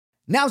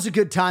Now's a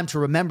good time to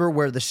remember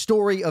where the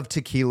story of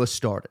tequila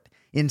started.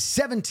 In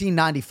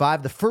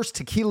 1795, the first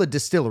tequila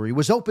distillery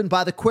was opened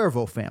by the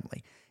Cuervo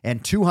family,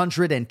 and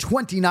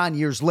 229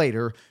 years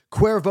later,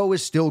 Cuervo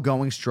is still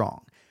going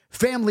strong.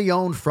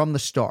 Family-owned from the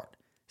start.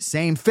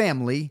 Same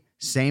family,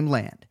 same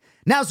land.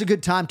 Now's a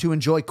good time to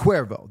enjoy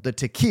Cuervo, the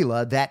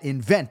tequila that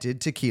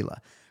invented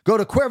tequila. Go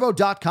to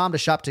Cuervo.com to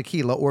shop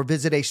tequila or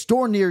visit a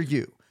store near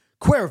you.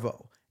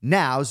 Cuervo,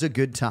 now's a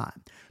good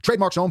time.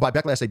 Trademarks owned by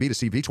Beckley SAB to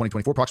CV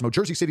 2024, Proximo,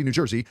 Jersey City, New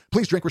Jersey.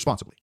 Please drink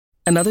responsibly.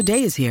 Another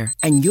day is here,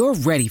 and you're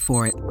ready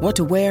for it. What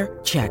to wear?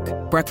 Check.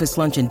 Breakfast,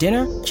 lunch, and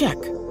dinner?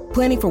 Check.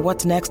 Planning for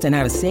what's next and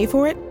how to save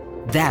for it?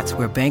 That's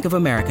where Bank of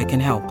America can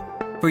help.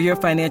 For your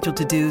financial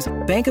to-dos,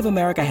 Bank of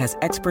America has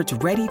experts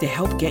ready to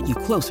help get you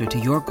closer to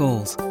your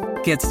goals.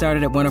 Get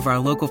started at one of our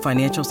local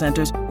financial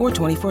centers or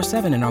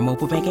 24/7 in our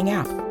mobile banking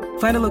app.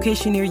 Find a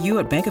location near you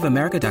at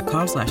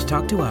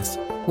bankofamerica.com/talktous.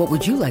 What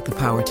would you like the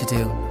power to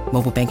do?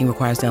 Mobile banking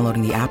requires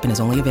downloading the app and is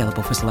only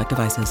available for select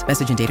devices.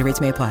 Message and data rates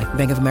may apply.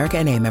 Bank of America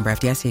N.A., member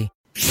FDIC.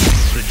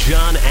 The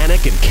John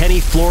Anik and Kenny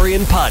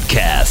Florian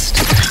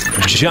podcast.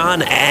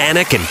 John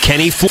Anik and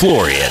Kenny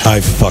Florian. I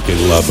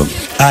fucking love them.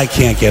 I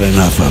can't get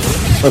enough of them.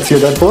 Let's hear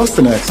that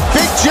Boston next.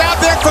 Big jab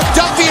there from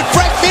Duffy, and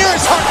Frank Mir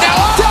is hurt now.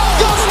 Down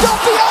goes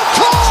Duffy, out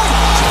cold.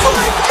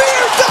 Frank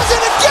Mir does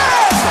it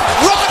again.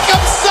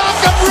 Rock'em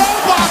sock'em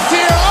robots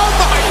here. Oh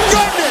my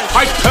goodness.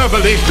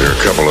 Hyperbole. They're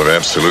a couple of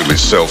absolutely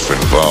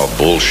self-involved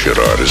bullshit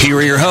artists. Here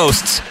are your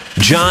hosts,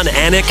 John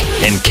Anik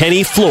and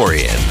Kenny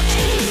Florian.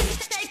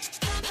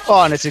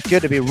 Oh, and it's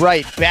good to be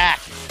right back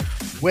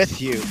with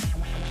you,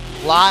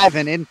 live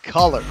and in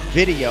color,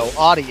 video,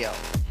 audio,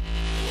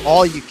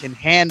 all you can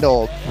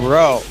handle,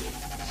 bro.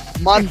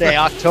 Monday,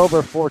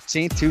 October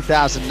 14th,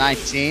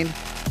 2019.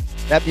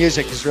 That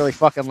music is really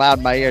fucking loud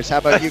in my ears. How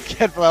about you,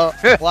 Ken Flo?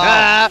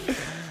 Wow.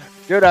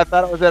 Dude, I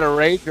thought it was at a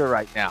rager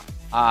right now.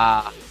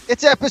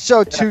 It's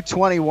episode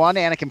 221,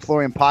 Anik and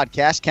Florian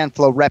podcast. Ken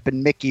Flo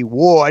repping Mickey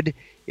Ward.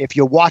 If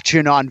you're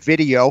watching on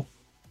video.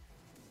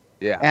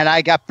 Yeah. And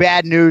I got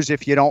bad news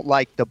if you don't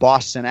like the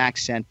Boston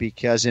accent,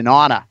 because in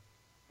honor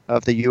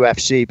of the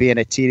UFC being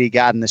at TD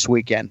Garden this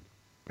weekend,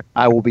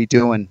 I will be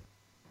doing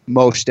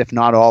most, if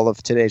not all,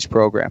 of today's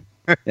program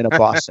in a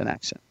Boston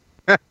accent.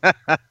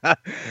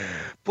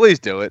 Please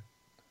do it.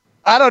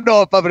 I don't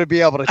know if I'm going to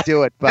be able to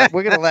do it, but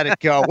we're going to let it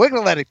go. We're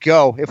going to let it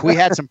go. If we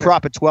had some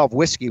proper 12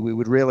 whiskey, we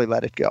would really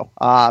let it go.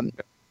 I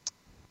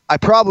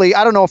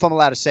don't know if I'm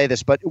allowed to say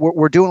this, but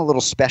we're doing a little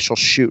special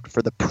shoot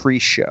for the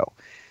pre-show.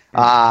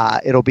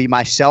 It'll be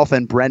myself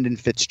and Brendan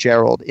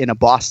Fitzgerald in a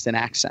Boston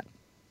accent,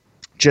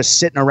 just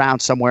sitting around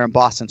somewhere in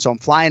Boston. So I'm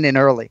flying in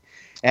early,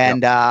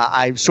 and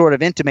I'm sort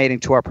of intimating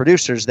to our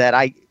producers that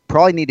I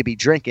probably need to be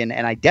drinking,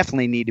 and I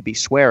definitely need to be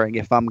swearing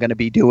if I'm going to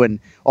be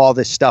doing all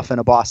this stuff in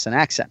a Boston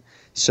accent.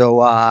 So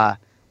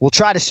we'll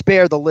try to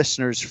spare the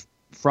listeners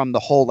from the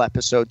whole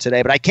episode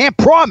today, but I can't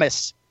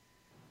promise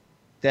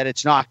that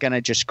it's not going to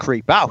just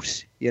creep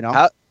out, you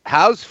know?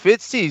 How's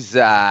Fitzy's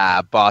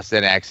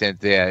Boston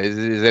accent there? Is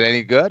it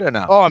any good or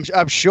no? Oh,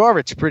 I'm sure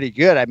it's pretty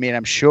good. I mean,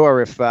 I'm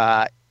sure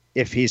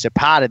if he's a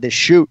part of this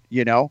shoot,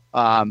 you know,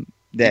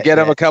 you get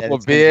him a couple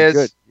of beers,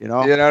 good, you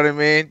know what I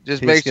mean?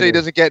 Just make sure he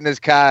doesn't get in his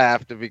car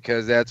after,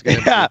 because that's going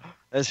to be...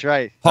 That's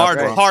right.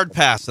 Hard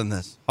pass on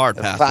this. Hard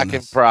pass on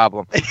this. Fucking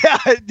problem. Yeah,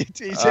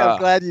 I'm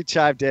glad you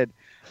chimed in.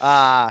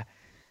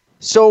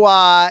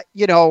 So,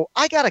 you know,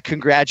 I got to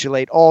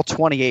congratulate all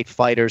 28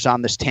 fighters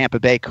on this Tampa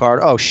Bay card.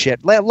 Oh,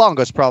 shit.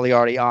 Longo's probably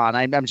already on.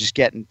 I'm just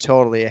getting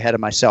totally ahead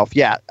of myself.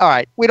 Yeah. All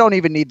right. We don't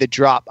even need the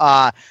drop.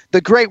 The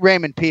great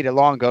Raymond Peter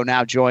Longo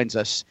now joins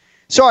us.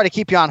 Sorry to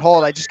keep you on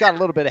hold. I just got a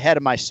little bit ahead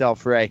of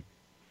myself, Ray.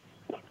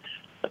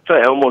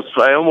 I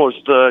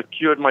almost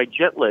cured my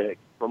jet lag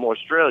from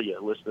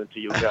Australia listening to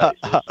you guys.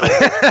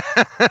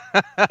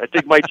 I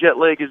think my jet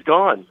lag is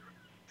gone.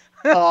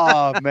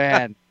 Oh,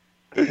 man.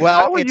 Well,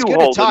 how are it's you good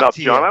holding to talk up,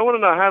 to John? you. I want to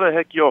know how the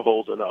heck you're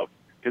holding up,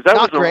 because that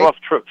Not was a great. rough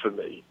trip for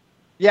me.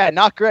 Yeah,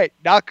 not great.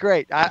 Not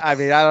great. I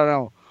mean, I don't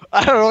know.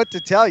 I don't know what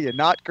to tell you.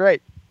 Not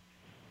great.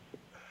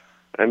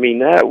 I mean,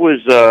 that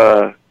was.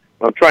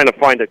 I'm trying to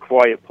find a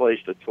quiet place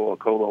to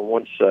talk. Hold on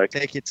one sec.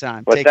 Take your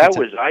time. But I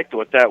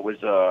thought that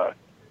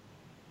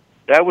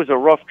was a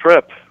rough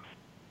trip.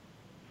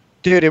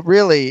 Dude,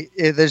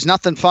 there's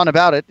nothing fun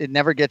about it. It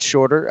never gets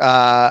shorter.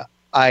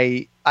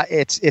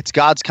 It's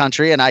God's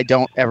country, and I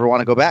don't ever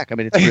want to go back. I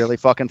mean, it's really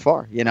fucking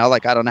far. You know,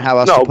 like, I don't know how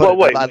else to put it.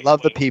 Wait, I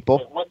love the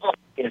people.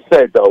 You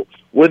said, though,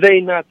 were they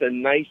not the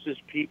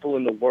nicest people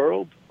in the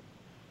world?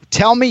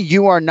 Tell me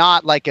you are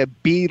not like a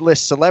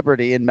B-list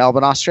celebrity in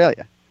Melbourne,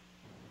 Australia.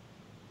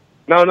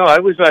 No, I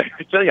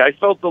tell you, I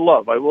felt the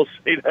love. I will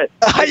say that.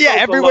 Yeah,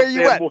 everywhere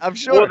you went, I'm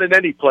sure. More than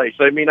any place.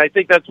 I mean, I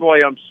think that's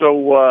why I'm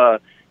so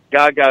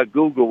gaga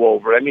goo-goo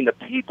over it. I mean, the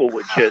people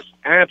were just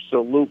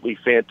absolutely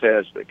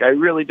fantastic. I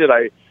really did.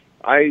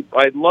 I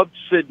loved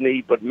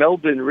Sydney, but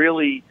Melbourne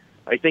really,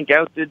 I think,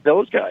 outdid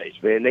those guys,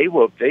 man.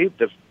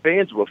 The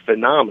fans were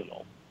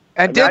phenomenal.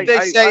 And did they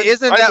say,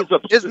 isn't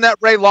that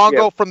Ray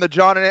Longo from the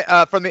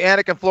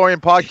Anik and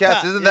Florian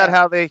podcast? Isn't that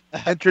how they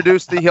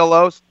introduced the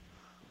Hillos?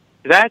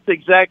 That's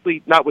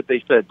exactly not what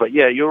they said, but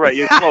yeah, you're right.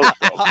 You're close.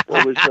 Though.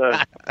 It was.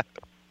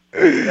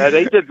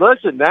 They did.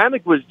 Listen,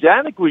 Anik was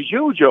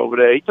huge over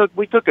there.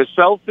 We took a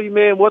selfie,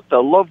 man. What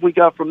the love we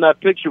got from that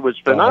picture was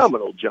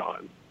phenomenal,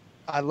 John.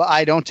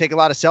 I don't take a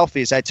lot of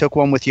selfies. I took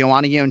one with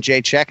Joanna and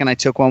Jay Check, and I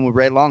took one with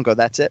Ray Longo.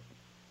 That's it.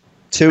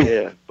 2.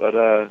 Yeah, but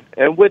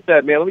and with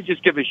that, man, let me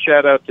just give a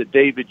shout out to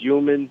David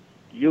Unin.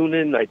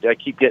 I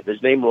keep getting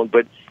his name wrong,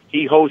 but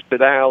he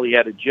hosted Al. He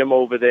had a gym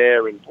over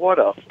there, and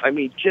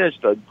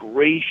just a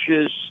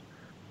gracious.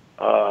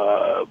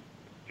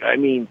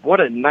 What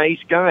a nice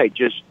guy.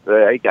 Just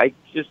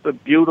a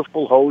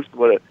beautiful host.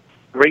 What a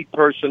great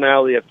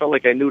personality. I felt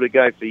like I knew the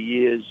guy for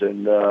years,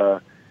 and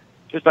I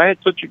had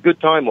such a good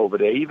time over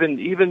there.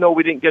 Even though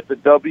we didn't get the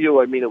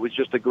W, it was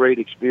just a great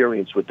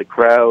experience with the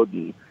crowd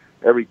and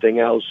everything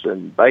else.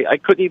 And I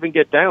couldn't even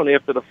get down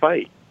after the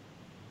fight.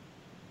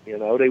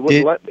 They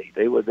wouldn't let me.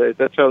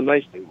 That's how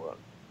nice they were.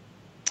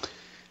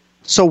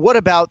 So what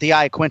about the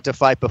Iaquinta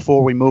fight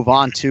before we move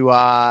on to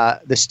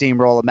the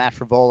steamroller, Matt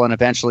Frevola, and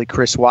eventually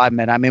Chris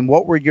Weidman?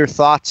 What were your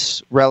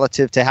thoughts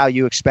relative to how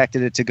you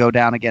expected it to go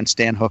down against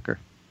Dan Hooker?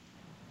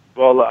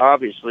 Well,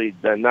 obviously,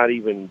 not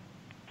even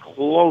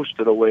close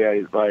to the way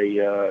I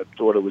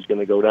thought it was going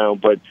to go down.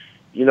 But,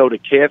 the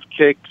calf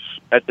kicks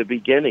at the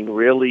beginning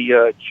really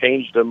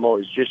changed him.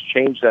 Just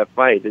changed that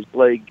fight. His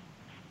leg,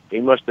 he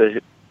must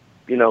have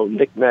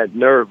nicked that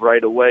nerve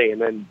right away,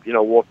 and then,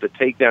 off the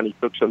takedown, he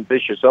took some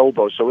vicious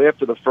elbows. So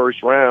after the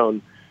first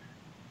round,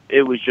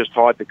 it was just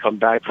hard to come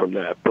back from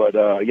that. But,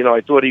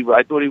 I thought he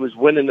was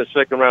winning the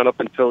second round up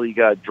until he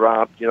got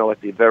dropped,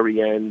 at the very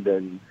end.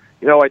 And,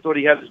 I thought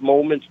he had his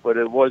moments, but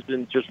it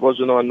wasn't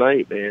on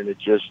night, man. It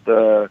just,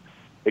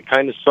 it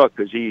kind of sucked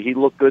because he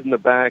looked good in the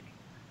back.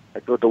 I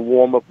thought the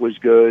warm-up was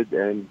good,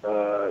 and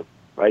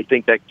I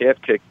think that calf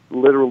kick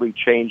literally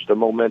changed the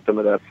momentum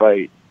of that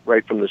fight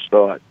right from the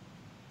start.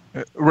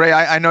 Ray,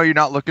 I know you're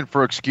not looking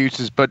for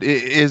excuses, but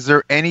is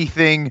there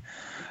anything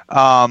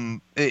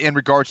in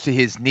regards to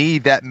his knee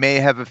that may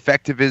have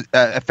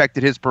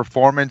affected his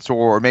performance,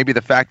 or maybe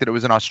the fact that it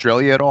was in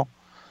Australia at all?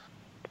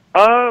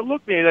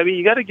 Look, man,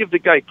 you got to give the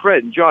guy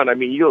credit. And John,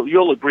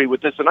 you'll agree with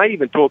this, and I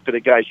even talked to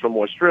the guys from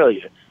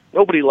Australia.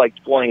 Nobody likes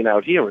flying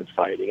out here and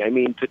fighting.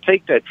 To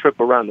take that trip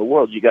around the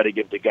world, you got to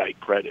give the guy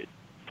credit.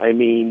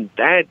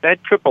 That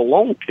trip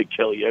alone could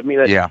kill you.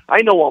 Yeah.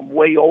 I know I'm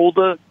way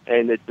older,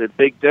 and it's a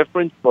big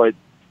difference, but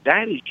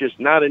that is just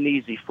not an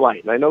easy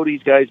flight. And I know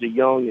these guys are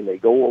young, and they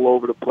go all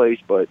over the place,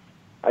 but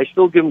I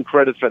still give them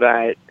credit for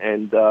that.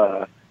 And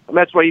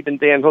that's why even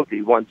Dan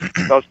Hooker wants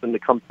Dustin to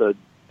come to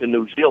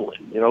New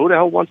Zealand. Who the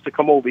hell wants to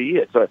come over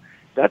here? So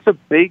that's a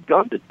big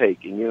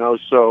undertaking,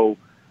 So,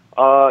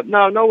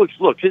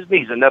 look, his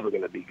knees are never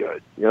going to be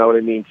good. You know what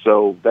I mean?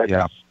 So that's,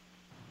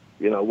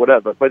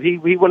 whatever. But he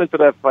went into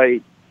that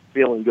fight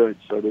feeling good,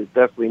 so there's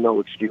definitely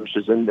no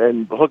excuses.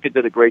 And Hooker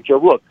did a great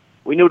job. Look,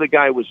 we knew the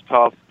guy was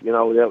tough.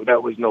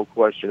 That was no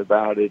question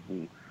about it.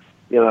 And,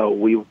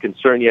 we were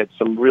concerned he had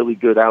some really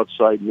good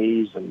outside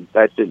knees, and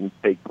that didn't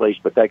take place.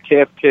 But that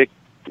calf kick,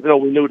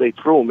 we knew they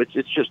threw him. It's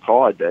just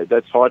hard.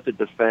 That's hard to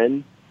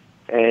defend.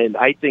 And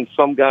I think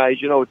some guys,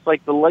 it's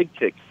like the leg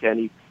kicks,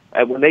 Kenny.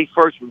 And when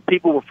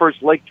people were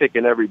first leg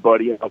kicking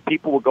everybody,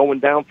 people were going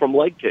down from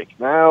leg kicks.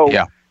 Now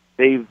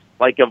they've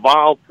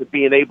evolved to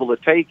being able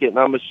to take it, and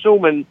I'm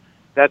assuming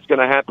that's going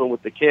to happen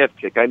with the calf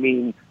kick.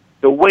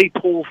 The way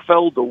Paul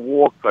Felder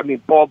walked,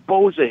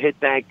 Barboza hit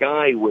that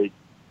guy with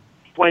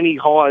 20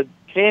 hard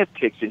calf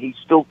kicks, and he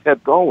still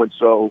kept going.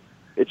 So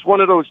it's one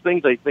of those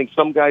things. I think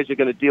some guys are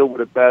going to deal with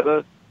it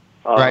better,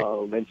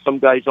 and some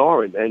guys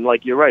aren't. And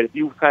you're right, if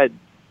you've had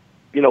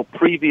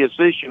previous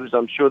issues,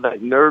 I'm sure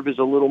that nerve is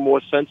a little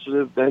more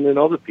sensitive than in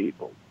other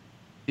people.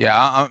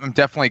 Yeah, I'm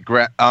definitely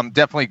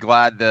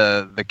glad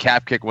the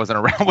calf kick wasn't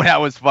around when I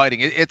was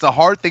fighting. It's a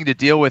hard thing to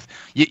deal with.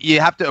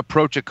 You have to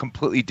approach it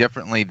completely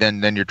differently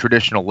than your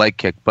traditional leg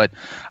kick. But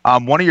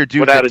one of your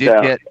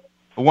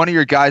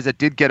guys that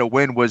did get a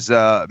win was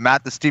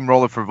Matt the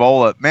Steamroller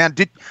Frevola. Man,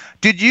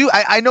 did you?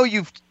 I know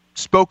you've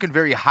spoken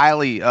very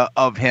highly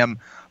of him,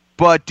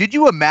 but did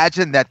you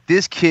imagine that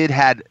this kid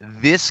had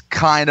this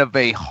kind of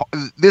a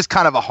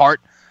heart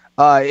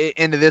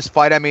into this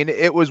fight?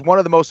 It was one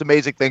of the most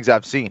amazing things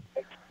I've seen.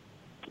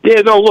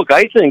 Yeah, no, look,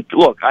 I think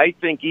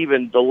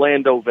even the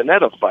Lando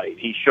Veneta fight,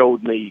 he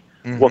showed me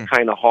what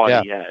kind of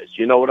heart he has.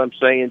 You know what I'm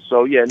saying?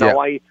 So,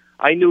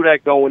 I knew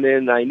that going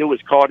in. I knew his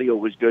cardio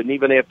was good. And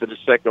even after the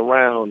second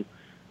round,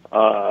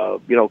 a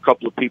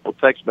couple of people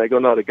texted me. I go,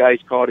 no, the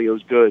guy's cardio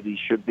is good. He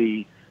should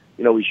be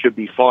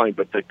fine.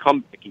 But the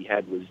comeback he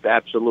had was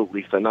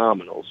absolutely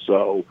phenomenal.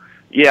 So,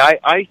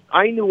 I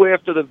knew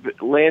after the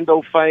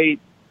Lando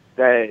fight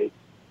that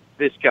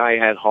this guy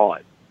had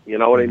heart. You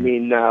know what I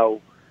mean?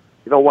 Now,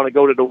 you don't want to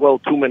go to the well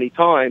too many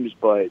times,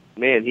 but,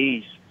 man,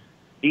 he's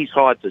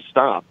hard to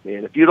stop,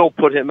 man. If you don't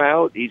put him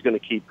out, he's going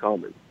to keep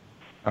coming.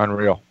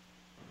 Unreal.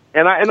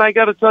 And I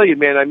got to tell you,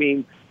 man,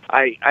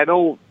 I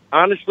don't –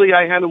 honestly,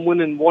 I had him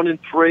winning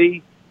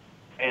 1-3,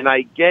 and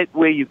I get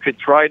where you could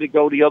try to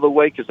go the other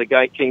way because the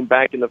guy came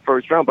back in the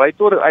first round. But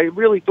I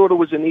really thought it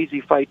was an easy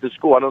fight to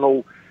score. I don't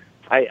know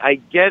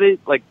I get it,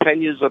 like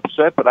Pena's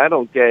upset, but I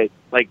don't get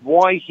like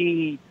why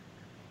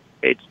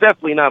it's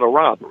definitely not a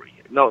robbery.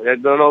 No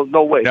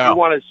way. No. You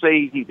want to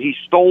say he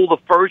stole the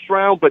first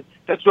round, but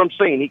that's what I'm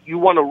saying. You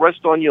want to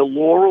rest on your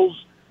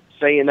laurels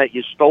saying that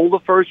you stole the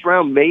first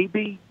round,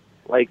 maybe?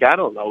 Like, I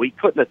don't know. He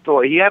couldn't have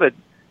thought. He had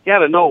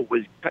to know it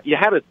was. You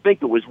had to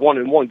think it was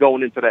 1-1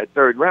 going into that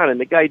third round,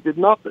 and the guy did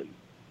nothing.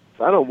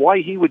 So I don't know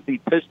why he would be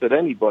pissed at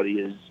anybody.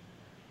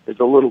 Is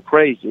a little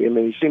crazy. I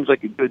mean, he seems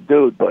like a good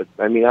dude, but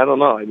I mean, I don't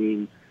know. I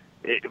mean,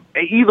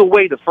 either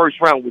way, the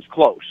first round was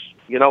close.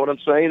 You know what I'm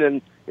saying?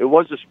 And it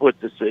was a split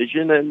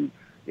decision. And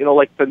you know,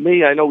 like for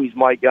me, I know he's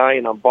my guy,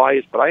 and I'm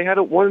biased, but I had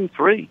it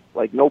 1-3,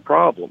 like no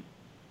problem.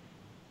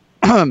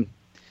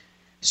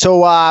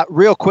 So,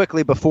 real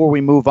quickly before we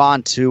move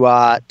on to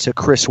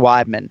Chris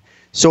Weidman.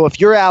 So, if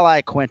you're Ally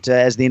Quinta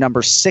as the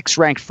number 6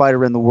 ranked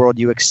fighter in the world,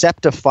 you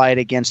accept a fight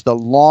against the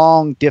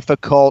long,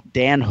 difficult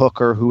Dan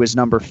Hooker, who is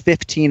number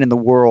 15 in the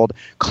world,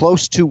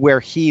 close to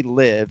where he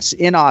lives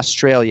in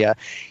Australia.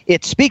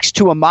 It speaks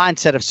to a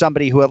mindset of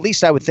somebody who, at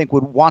least I would think,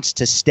 wants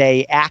to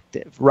stay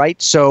active,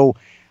 right? So,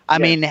 I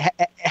mean,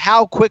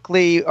 how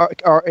quickly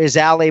is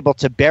Al able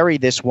to bury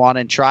this one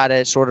and try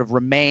to sort of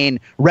remain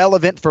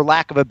relevant, for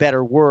lack of a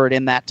better word,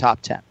 in that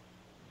top 10?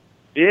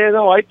 Yeah,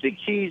 no, I think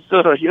he's,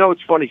 you know,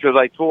 it's funny because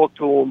I talked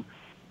to him,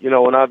 you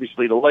know, and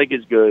obviously the leg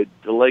is good.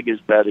 The leg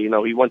is better. You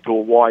know, he went to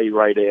Hawaii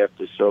right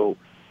after, so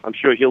I'm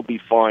sure he'll be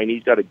fine.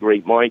 He's got a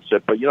great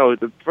mindset. But, you know,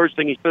 the first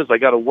thing he says, I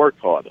got to work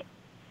harder.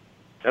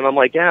 And I'm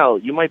like, Al,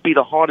 you might be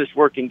the hardest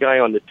working guy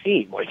on the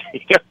team. Like,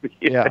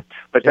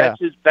 but that's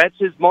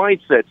his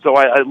mindset. So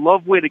I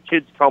love where the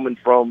kid's coming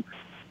from.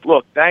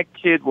 Look, that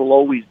kid will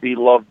always be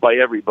loved by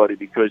everybody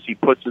because he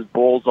puts his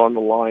balls on the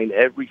line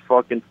every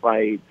fucking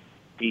fight.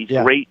 He's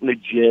great in the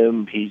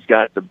gym. He's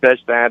got the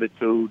best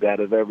attitude out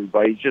of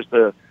everybody. He's just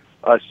a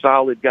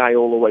solid guy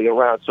all the way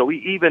around. So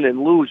even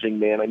in losing,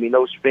 man, I mean,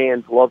 those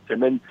fans loved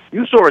him. And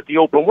you saw at the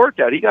open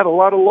workout, he got a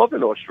lot of love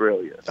in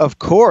Australia. Of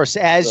course,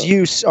 as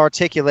you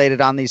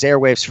articulated on these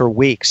airwaves for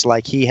weeks,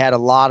 like he had a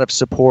lot of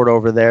support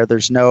over there.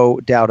 There's no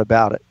doubt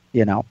about it,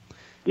 you know.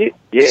 Yeah,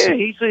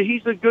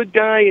 he's a good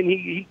guy, and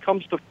he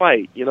comes to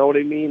fight. You know what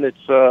I mean?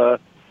 It's.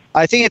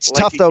 I think it's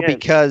tough, though,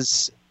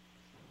 because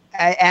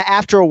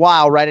after a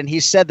while, right, and he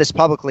said this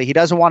publicly, he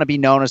doesn't want to be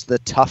known as the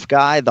tough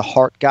guy, the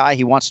heart guy.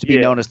 He wants to be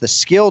known as the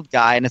skilled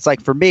guy. And it's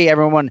like, for me,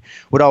 everyone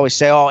would always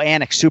say, oh,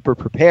 Anik's super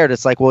prepared.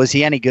 It's like, well, is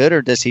he any good,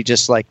 or does he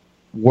just, like,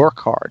 work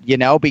hard, you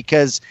know?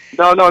 Because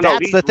that's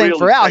the thing really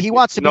for Al. He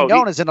wants to be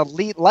known as an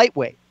elite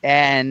lightweight.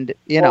 And,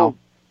 you know.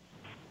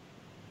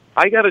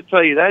 I got to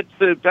tell you,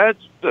 that's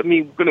I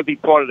mean, going to be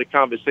part of the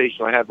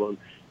conversation I had with him.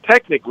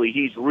 Technically,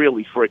 he's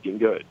really freaking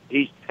good.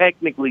 He's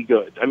technically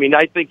good. I mean,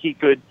 I think he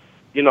could,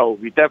 you know,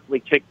 he definitely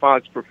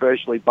kickbox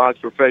professionally, box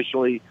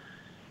professionally.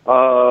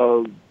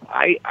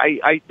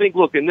 I think,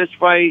 look, in this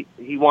fight,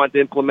 he wanted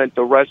to implement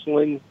the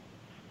wrestling,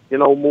 you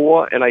know,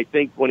 more. And I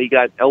think when he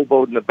got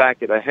elbowed in the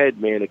back of the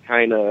head, man, it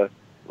kind of,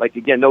 like,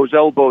 again, those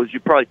elbows, you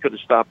probably could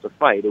have stopped the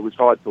fight. It was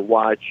hard to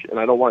watch, and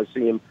I don't want to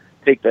see him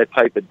take that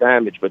type of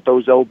damage. But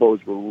those elbows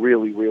were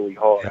really, really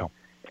hard. Yeah.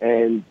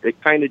 And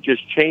it kind of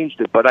just changed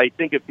it. But I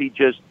think if he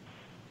just,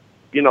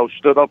 you know,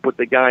 stood up with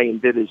the guy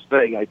and did his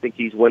thing, I think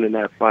he's winning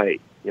that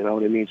fight. You know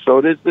what I mean?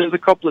 So there's a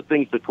couple of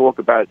things to talk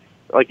about.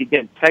 Like,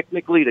 again,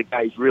 technically, the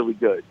guy's really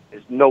good.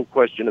 There's no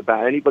question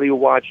about it. Anybody who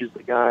watches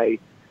the guy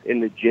in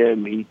the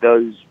gym,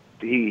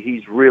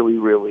 he's really,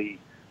 really,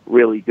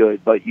 really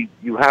good. But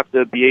you have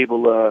to be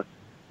able to,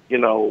 you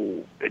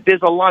know,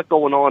 there's a lot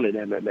going on in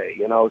MMA,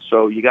 you know,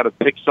 so you got to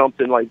pick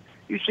something. Like,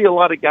 you see a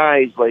lot of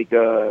guys like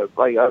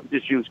I'll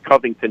just use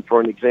Covington for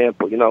an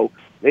example, you know,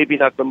 maybe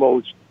not the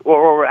most,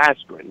 or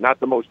Askren, not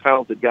the most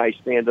talented guy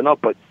standing up,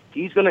 but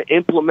he's going to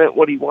implement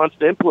what he wants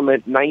to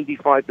implement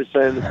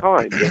 95% of the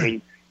time. I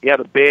mean, he had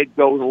a bad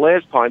go the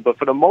last time, but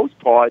for the most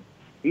part,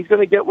 he's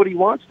going to get what he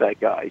wants, that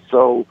guy.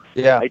 So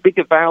I think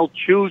if Al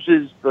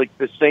chooses like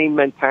the same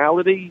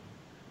mentality,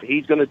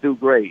 he's going to do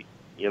great.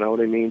 You know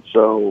what I mean?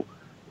 So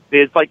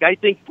it's like, I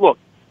think, look,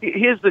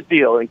 here's the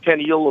deal, and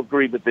Kenny, you'll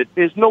agree with it.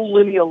 There's no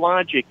linear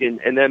logic in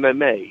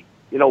MMA.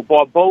 You know,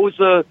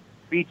 Barboza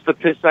beats the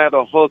piss out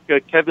of Hooker.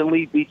 Kevin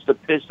Lee beats the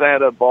piss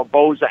out of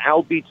Barboza.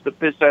 Al beats the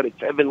piss out of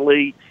Kevin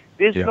Lee.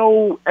 There's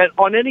no,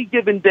 on any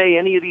given day,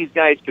 any of these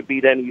guys could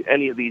beat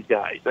any of these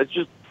guys. That's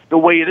just the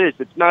way it is.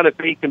 It's not if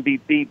A can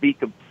beat B, B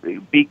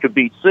could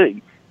beat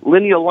C.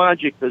 Linear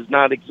logic does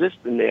not exist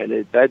in there.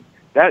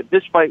 That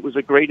this fight was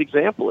a great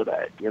example of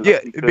that. You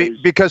know,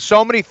 because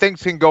so many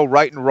things can go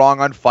right and wrong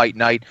on fight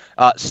night.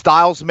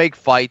 Styles make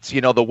fights.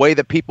 You know, the way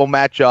that people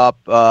match up.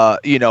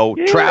 You know,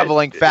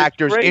 traveling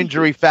factors,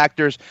 injury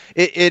factors.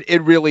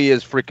 It really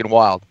is freaking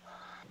wild.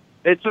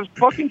 It's just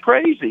fucking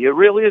crazy. It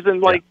really isn't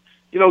like.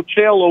 You know,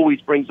 Chael always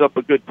brings up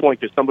a good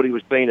point because somebody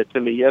was saying it to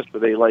me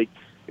yesterday. Like,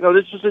 you know,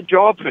 this is a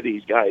job for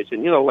these guys.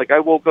 And, you know, like I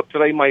woke up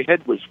today, my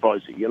head was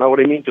fuzzy. You know what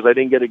I mean? Because I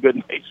didn't get a good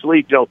night's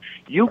sleep. You know,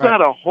 you got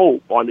to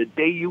hope on the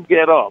day you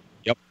get up,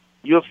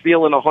 you're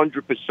feeling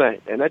 100%.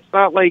 And that's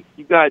not like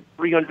you got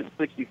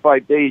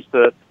 365 days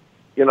to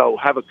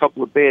have a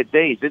couple of bad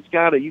days.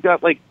 You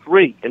got like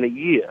 3 in a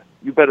year.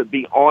 You better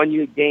be on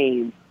your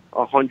game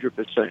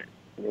 100%,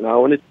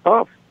 and it's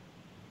tough.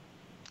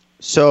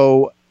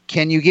 So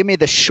can you give me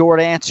the short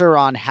answer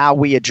on how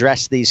we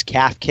address these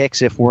calf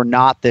kicks if we're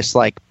not this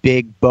like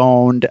big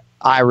boned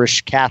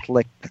Irish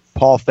Catholic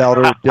Paul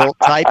Felder built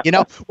type?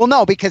 Well,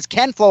 no, because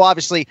Ken Flo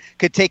obviously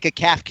could take a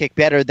calf kick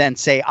better than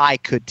say I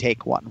could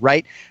take one,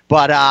 right?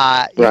 But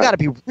you got to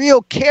be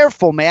real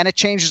careful, man. It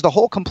changes the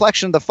whole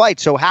complexion of the fight.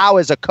 So how,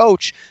 as a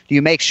coach, do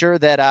you make sure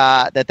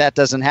that that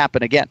doesn't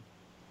happen again?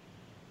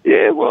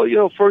 Yeah,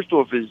 well, first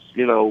off is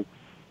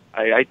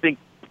I think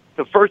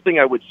the first thing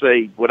I would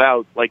say,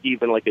 without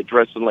even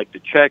addressing the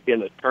check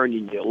in or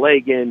turning your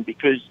leg in,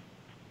 because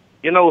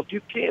if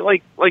you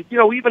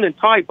can't even in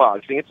Thai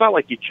boxing, it's not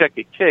like you check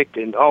a kick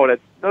and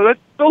that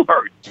still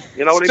hurts.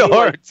 You know what I mean? Still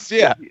hurts,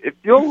 yeah. If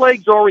your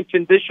legs aren't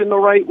conditioned the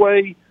right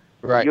way,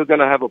 right, you're going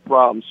to have a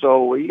problem.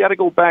 So you got to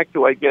go back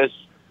to, I guess,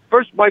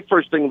 my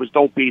first thing was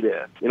don't be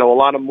there. A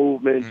lot of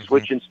movement,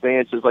 switching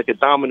stances, like a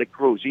Dominic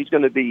Cruz. He's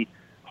going to be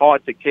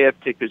hard to calf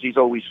kick because he's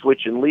always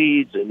switching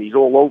leads and he's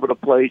all over the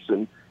place,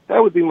 and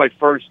that would be my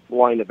first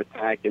line of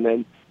attack. And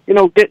then,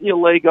 getting your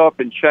leg up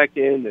and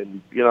checking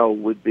and,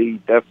 would be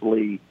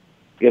definitely,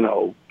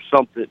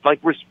 something like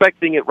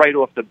respecting it right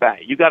off the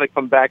bat. You got to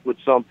come back with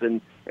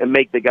something and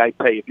make the guy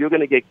pay. If you're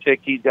going to get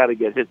kicked, he's got to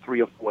get hit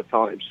 3 or 4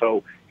 times.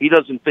 So he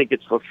doesn't think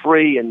it's for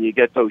free, and you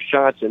get those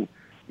shots, and,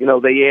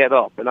 they add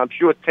up. And I'm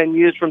sure 10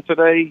 years from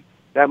today,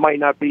 that might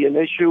not be an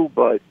issue,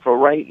 but for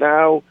right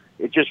now,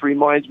 it just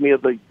reminds me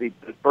of the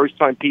first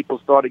time people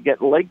started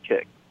getting leg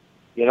kicked.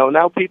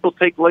 Now people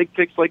take leg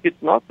kicks like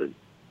it's nothing.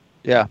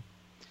 Yeah.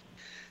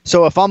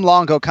 So if I'm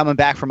Longo coming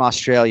back from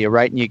Australia,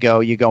 right, and you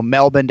go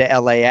Melbourne to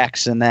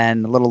LAX and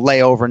then a little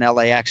layover in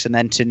LAX and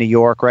then to New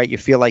York, right, you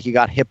feel like you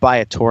got hit by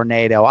a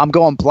tornado. I'm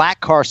going black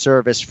car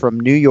service from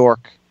New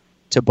York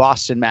to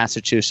Boston,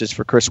 Massachusetts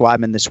for Chris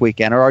Weidman this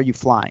weekend, or are you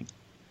flying?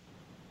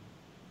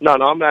 No,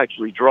 I'm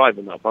actually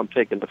driving up. I'm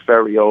taking the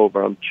ferry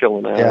over. I'm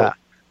chilling out.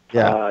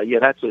 Yeah.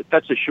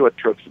 That's a short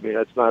trip for me.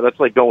 That's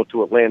like going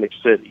to Atlantic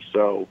City.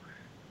 So,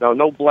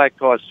 no black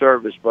car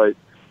service, but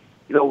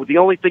the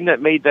only thing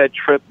that made that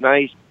trip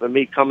nice for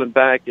me coming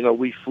back,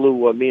 we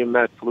flew, me and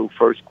Matt flew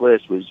first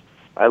class, was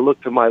I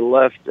looked to my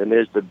left and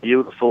there's the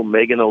beautiful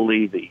Megan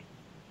O'Leary,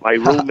 my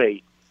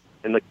roommate,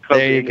 in the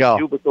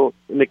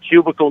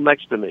cubicle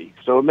next to me.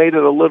 So it made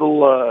it a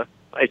little,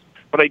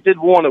 but I did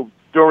warn her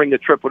during the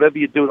trip, whatever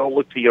you do, don't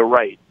look to your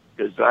right,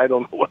 because I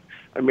don't know what,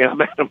 I'm out of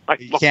my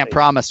mind. You can't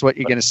promise what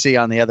you're going to see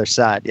on the other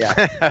side.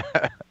 Yeah.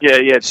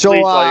 Yeah. So,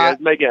 please,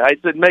 Megan, I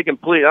said, Megan,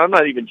 please, I'm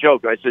not even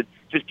joking. I said,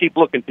 just keep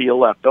looking to your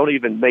left. Don't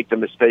even make the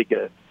mistake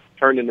of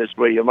turning this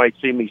way. You might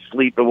see me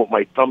sleeping with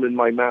my thumb in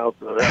my mouth.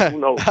 Who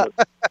knows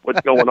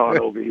what's going on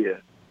over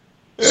here.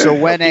 So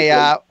when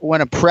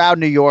a proud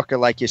New Yorker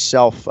like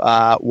yourself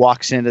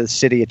walks into the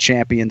city of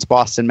champions,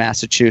 Boston,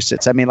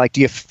 Massachusetts,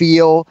 do you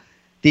feel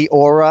the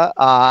aura,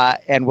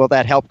 and will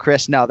that help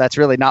Chris? No, that's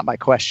really not my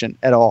question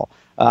at all.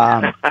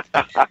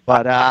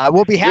 But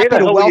we'll be happy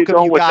to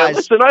welcome you guys.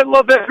 Listen, I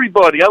love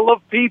everybody. I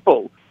love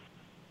people.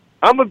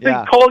 I'm a big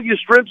Cole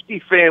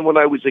Yastrzemski fan when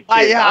I was a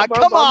kid.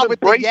 Come on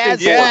with the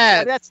Yaz.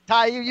 Yeah, that's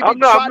Ty. I'm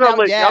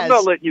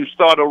not letting you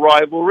start a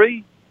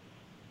rivalry.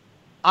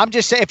 I'm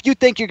just saying, if you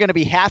think you're going to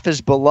be half as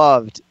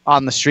beloved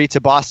on the streets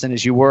of Boston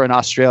as you were in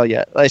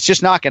Australia, it's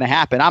just not going to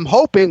happen. I'm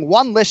hoping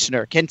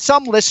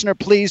some listener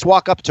please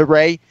walk up to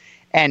Ray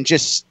and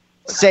just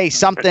say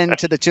something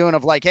to the tune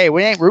of hey,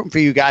 we ain't rooting for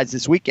you guys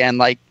this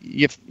weekend.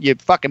 You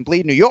fucking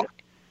bleed New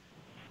York.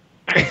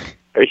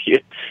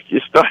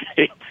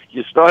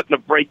 You're starting to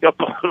break up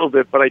a little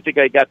bit, but I think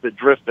I got the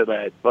drift of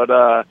that. But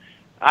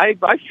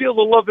I feel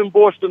the love in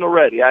Boston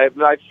already. I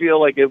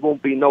feel like it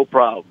won't be no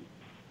problem.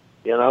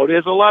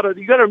 There's a lot of,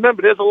 you got to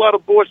remember, there's a lot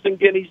of Boston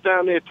Guineas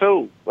down there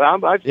too.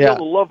 Well, I feel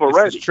the love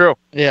already. It's true.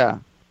 Yeah.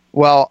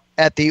 Well,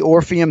 at the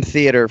Orpheum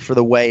Theater for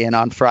the weigh-in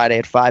on Friday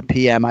at 5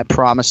 p.m., I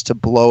promised to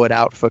blow it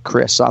out for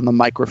Chris on the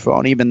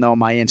microphone, even though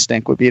my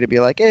instinct would be to be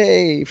like,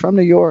 hey, from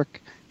New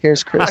York,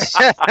 here's Chris.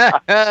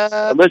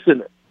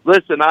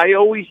 Listen, I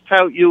always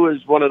tout you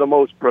as one of the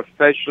most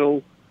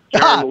professional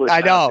journalists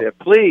I know. out there.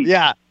 Please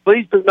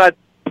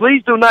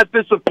do not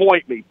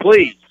disappoint me,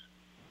 please.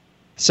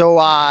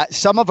 So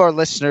some of our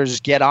listeners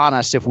get on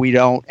us if we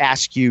don't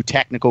ask you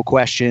technical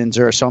questions,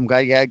 or so I'm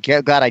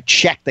glad I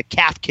checked the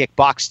calf kick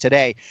box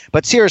today.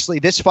 But seriously,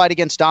 this fight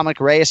against Dominic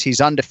Reyes,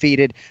 he's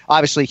undefeated.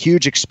 Obviously,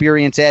 huge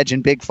experience edge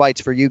in big fights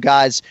for you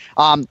guys.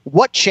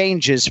 What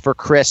changes for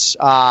Chris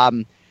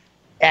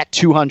at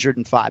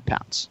 205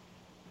 pounds?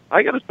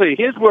 I got to say,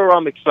 here's where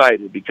I'm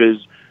excited,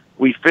 because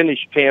we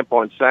finished camp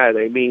on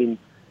Saturday.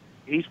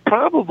 He's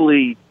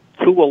probably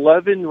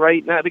 211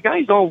 right now. The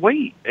guy's on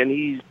weight,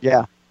 and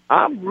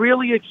I'm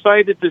really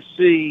excited to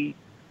see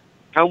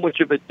how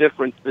much of a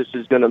difference this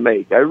is going to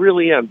make. I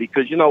really am,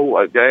 because,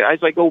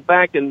 as I go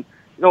back and,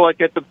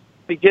 at the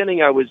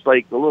beginning I was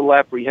a little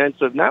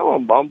apprehensive. Now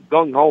I'm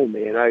gung-ho,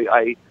 man.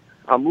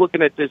 I'm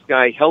looking at this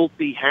guy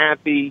healthy,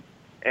 happy,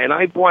 and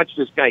I've watched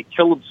this guy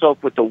kill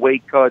himself with the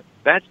weight cut.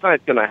 That's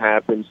not going to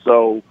happen.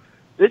 So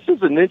this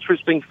is an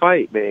interesting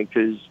fight, man,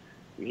 because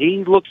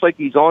he looks like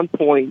he's on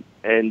point,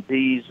 and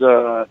he's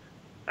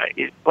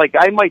like,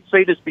 I might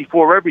say this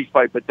before every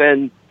fight, but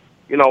then,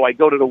 you know, I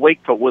go to the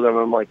weight cut with him, and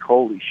I'm like,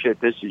 holy shit,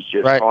 this is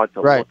just hard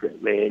to look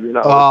at, man. You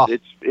know,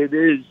 it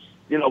is,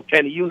 you know,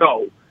 Kenny, you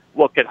know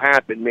what could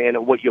happen, man,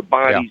 and what your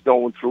body's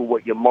going through,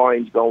 what your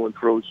mind's going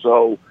through.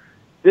 So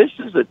this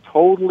is a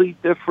totally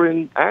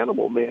different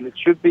animal, man. It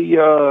should be.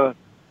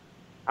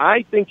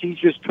 I think he's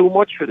just too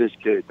much for this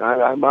kid.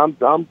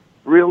 I'm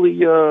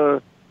really.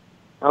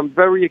 I'm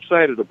very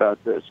excited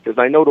about this because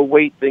I know the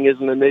weight thing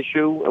isn't an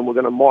issue, and we're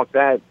going to mark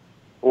that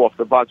off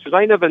the box. Because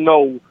I never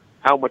know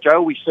how much. I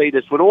always say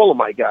this with all of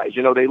my guys.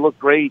 You know, they look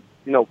great.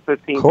 You know,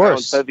 15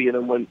 pounds heavier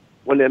than when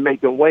they're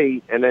making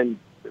weight, and then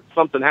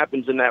something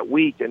happens in that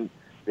week, and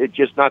they're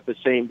just not the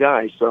same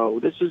guy. So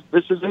this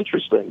is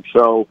interesting.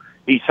 So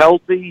he's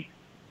healthy.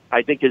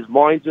 I think his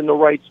mind's in the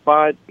right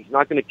spot. He's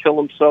not going to kill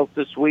himself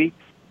this week.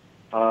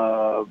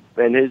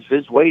 And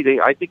his weight,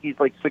 I think he's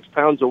like 6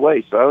 pounds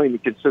away, so I don't even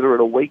consider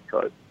it a weight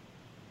cut.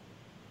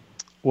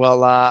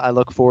 Well, I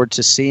look forward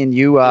to seeing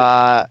you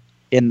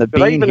in the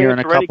bean here in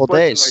a couple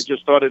days.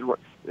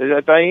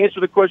 If I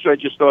answered the question, I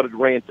just started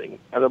ranting.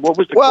 What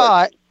was the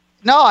question?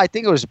 No, I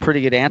think it was a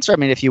pretty good answer. I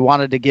mean, if you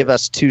wanted to give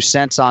us 2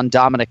 cents on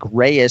Dominic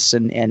Reyes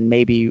and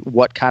maybe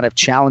what kind of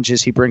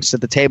challenges he brings to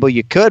the table,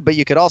 you could. But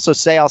you could also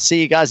say, I'll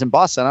see you guys in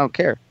Boston. I don't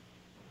care.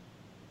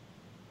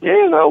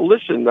 Yeah, no,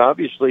 listen,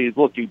 obviously,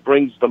 look, he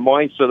brings the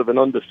mindset of an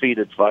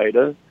undefeated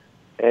fighter.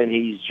 And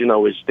he's, you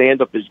know, his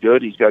stand-up is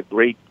good. He's got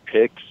great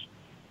picks.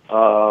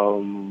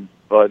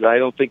 But I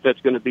don't think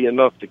that's going to be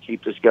enough to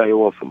keep this guy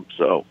off him.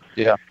 So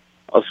yeah,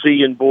 I'll see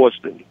you in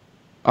Boston.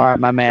 All right,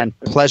 my man.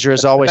 Pleasure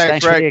as always.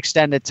 Thanks for the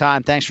extended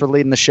time. Thanks for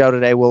leading the show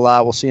today.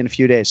 We'll see you in a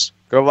few days.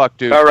 Good luck,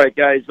 dude. All right,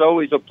 guys.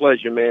 Always a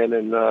pleasure, man.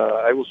 And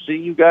I will see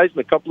you guys in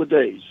a couple of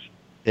days.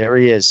 There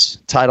he is.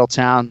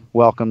 Titletown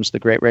welcomes the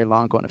great Ray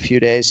Longo in a few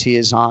days. He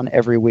is on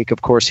every week,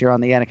 of course, here on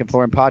the Anik and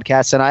Florian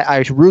podcast. And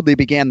I rudely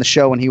began the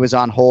show when he was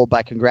on hold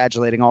by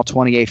congratulating all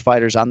 28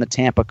 fighters on the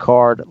Tampa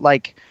card.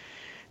 Like,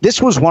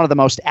 this was one of the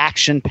most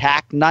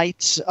action-packed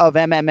nights of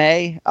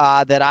MMA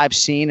that I've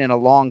seen in a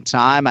long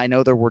time. I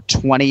know there were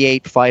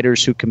 28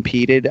 fighters who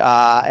competed,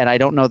 and I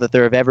don't know that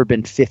there have ever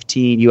been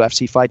 15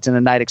 UFC fights in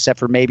a night except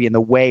for maybe in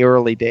the way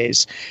early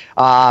days.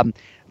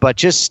 But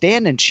just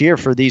stand and cheer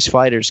for these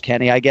fighters,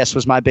 Kenny, I guess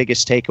was my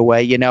biggest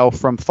takeaway. You know,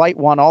 from fight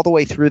one all the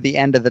way through the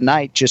end of the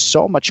night, just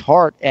so much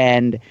heart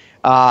and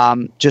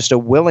just a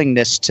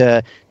willingness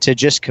to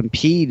just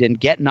compete and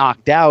get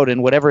knocked out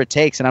and whatever it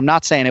takes. And I'm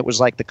not saying it was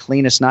like the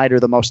cleanest night or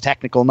the most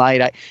technical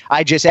night.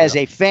 I just, as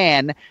a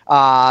fan, 3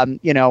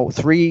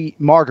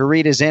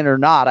 margaritas in or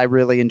not, I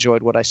really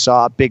enjoyed what I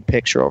saw, big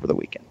picture over the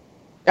weekend.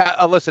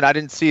 Listen, I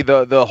didn't see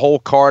the whole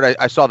card.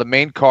 I saw the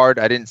main card.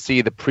 I didn't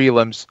see the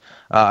prelims,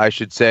 I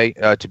should say,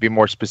 to be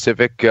more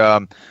specific.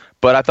 But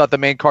I thought the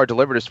main card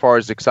delivered as far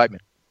as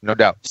excitement, no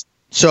doubt.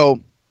 So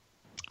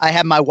I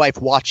had my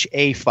wife watch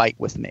a fight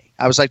with me.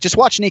 I was like, just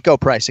watch Nico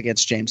Price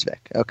against James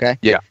Vick, okay?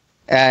 Yeah.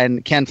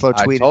 And Ken Flo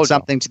tweeted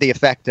something to the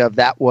effect of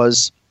that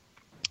was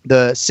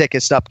the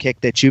sickest up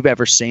kick that you've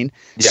ever seen.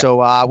 Yeah.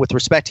 So with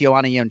respect to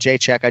Joanna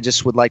Jędrzejczyk, I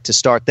just would like to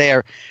start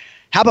there.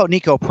 How about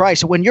Nico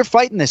Price? When you're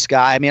fighting this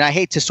guy, I mean, I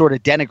hate to sort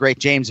of denigrate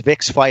James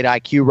Vick's fight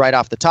IQ right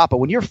off the top, but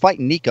when you're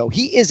fighting Nico,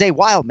 he is a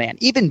wild man.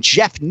 Even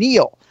Jeff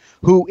Neal,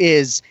 who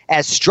is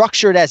as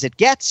structured as it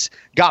gets,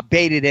 got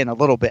baited in a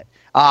little bit.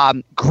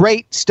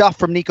 Great stuff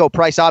from Nico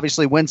Price.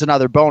 Obviously wins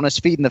another bonus,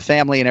 feeding the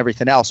family and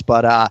everything else.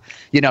 But,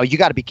 you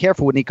got to be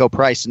careful with Nico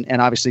Price.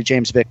 And obviously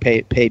James Vick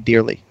paid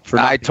dearly for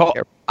not being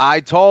careful. I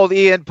told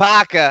Ian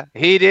Parker.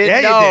 He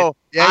didn't know.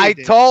 Yeah, I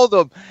told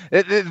him.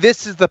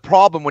 This is the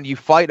problem when you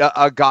fight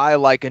a guy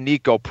like a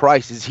Nico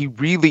Price, is he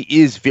really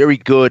is very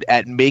good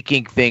at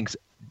making things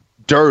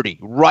dirty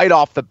right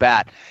off the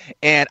bat.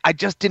 And I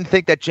just didn't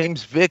think that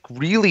James Vick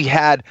really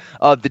had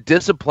the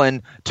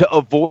discipline to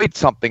avoid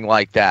something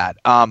like that.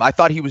 I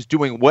thought he was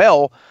doing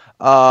well,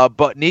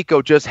 but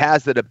Nico just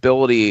has that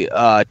ability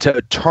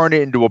to turn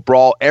it into a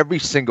brawl every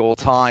single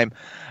time.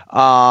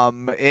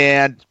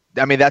 And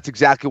I mean, that's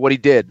exactly what he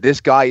did.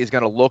 This guy is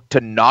going to look to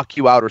knock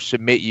you out or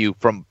submit you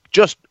from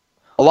just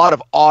a lot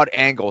of odd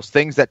angles,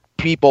 things that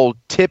people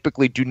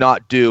typically do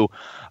not do.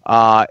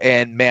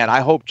 And, man,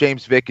 I hope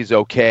James Vick is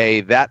okay.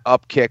 That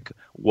up kick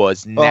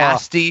was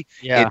nasty.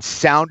 Yeah. It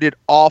sounded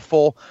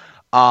awful.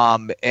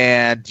 And,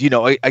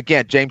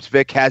 again, James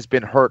Vick has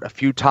been hurt a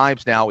few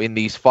times now in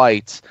these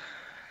fights.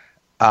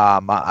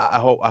 I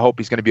hope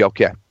he's going to be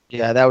okay.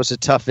 Yeah, that was a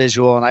tough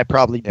visual, and I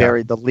probably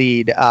buried the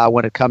lead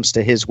when it comes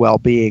to his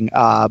well-being.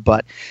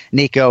 But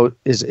Nico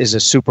is a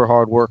super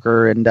hard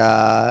worker, and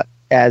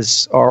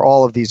as are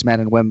all of these men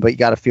and women. But you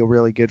got to feel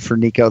really good for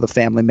Nico, the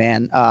family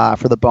man,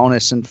 for the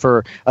bonus and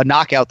for a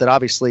knockout that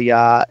obviously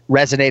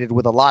resonated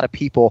with a lot of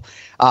people.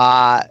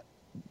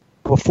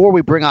 Before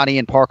we bring on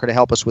Ian Parker to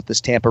help us with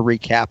this Tampa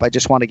recap, I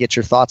just want to get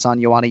your thoughts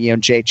on Joanna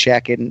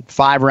Jędrzejczyk. In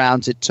 5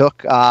 rounds it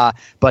took,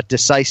 but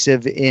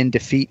decisive in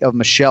defeat of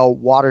Michelle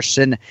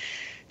Waterson.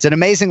 It's an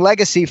amazing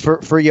legacy for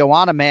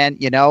Joanna, man.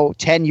 10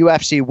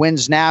 UFC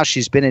wins now.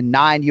 She's been in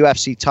 9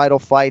 UFC title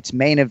fights,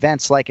 main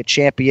events like a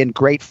champion,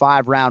 great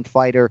 5-round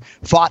fighter,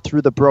 fought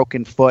through the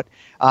broken foot.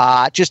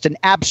 Just an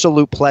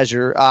absolute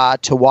pleasure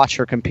to watch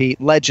her compete.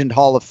 Legend,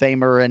 Hall of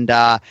Famer, and,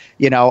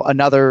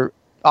 another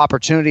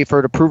opportunity for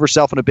her to prove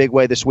herself in a big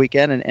way this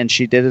weekend, and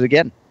she did it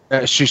again.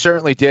 She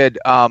certainly did.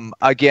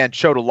 Again,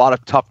 showed a lot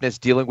of toughness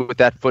dealing with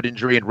that foot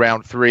injury in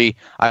round 3.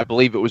 I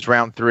believe it was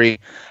round 3.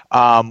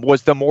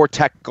 Was the more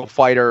technical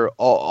fighter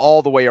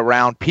all the way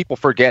around. People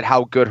forget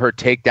how good her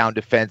takedown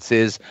defense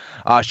is.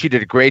 She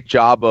did a great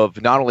job of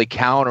not only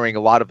countering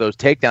a lot of those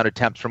takedown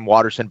attempts from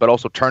Waterson, but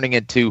also turning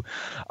into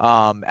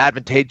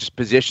advantageous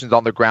positions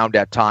on the ground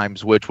at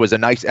times, which was a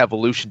nice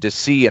evolution to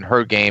see in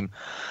her game.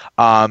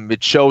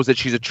 It shows that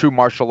she's a true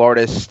martial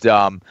artist.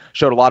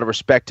 Showed a lot of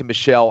respect to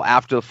Michelle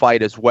after the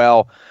fight as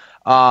well.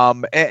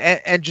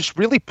 And just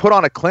really put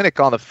on a clinic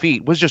on the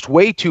feet. Was just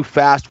way too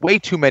fast, way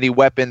too many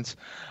weapons.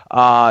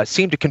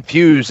 Seemed to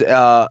confuse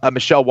a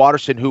Michelle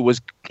Waterson who was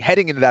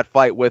heading into that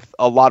fight with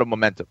a lot of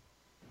momentum.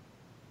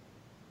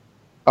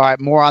 All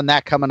right, more on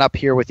that coming up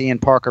here with Ian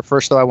Parker.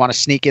 First, though, I want to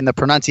sneak in the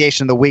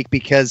pronunciation of the week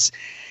because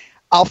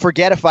I'll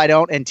forget if I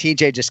don't, and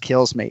TJ just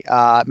kills me.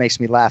 Makes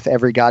me laugh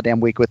every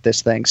goddamn week with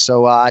this thing.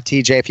 So,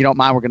 TJ, if you don't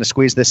mind, we're going to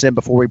squeeze this in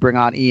before we bring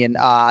on Ian.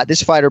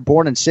 This fighter,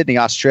 born in Sydney,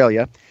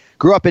 Australia,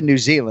 grew up in New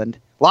Zealand.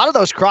 A lot of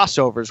those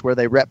crossovers where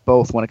they rep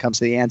both when it comes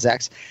to the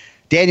Anzacs.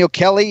 Daniel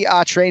Kelly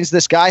trains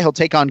this guy. He'll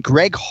take on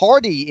Greg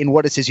Hardy in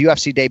what is his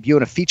UFC debut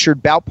in a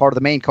featured bout, part of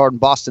the main card in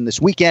Boston this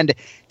weekend.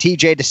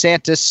 TJ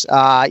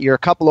DeSantis, you're a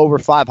couple over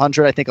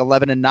 500, I think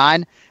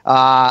 11-9.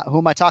 Who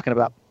am I talking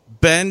about?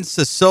 Ben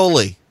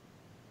Sassoli.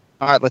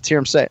 All right, let's hear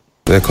him say it.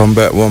 The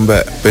Combat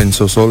Wombat Ben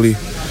Sassoli.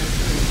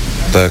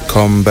 The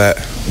Combat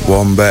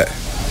Wombat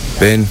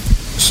Ben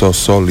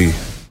Sassoli.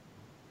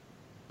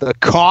 The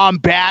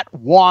Combat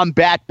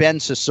Wombat Ben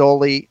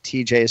Sassoli.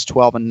 TJ is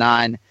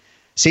 12-9.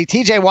 See,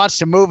 TJ wants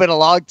to move it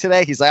along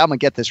today. He's like, I'm going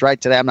to get this right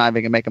today. I'm not even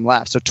going to make him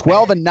laugh. So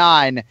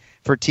 12-9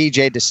 for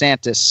TJ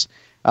DeSantis,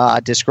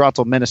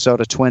 disgruntled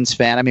Minnesota Twins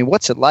fan. I mean,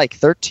 what's it like?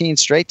 13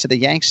 straight to the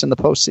Yanks in the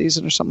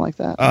postseason or something like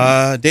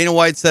that? Dana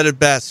White said it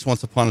best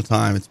once upon a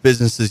time. It's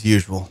business as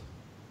usual.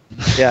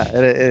 Yeah,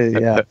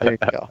 yeah, there you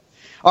go.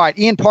 All right,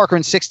 Ian Parker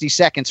in 60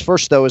 seconds.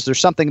 First, though, is there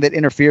something that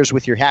interferes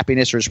with your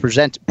happiness or is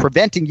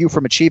preventing you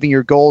from achieving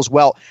your goals?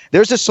 Well,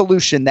 there's a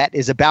solution that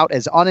is about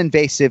as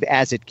uninvasive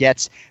as it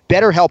gets.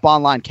 BetterHelp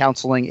Online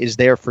Counseling is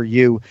there for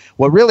you.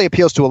 What really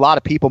appeals to a lot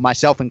of people,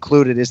 myself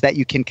included, is that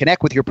you can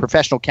connect with your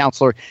professional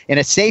counselor in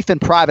a safe and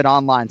private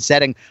online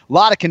setting. A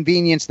lot of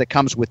convenience that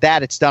comes with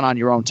that. It's done on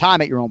your own time,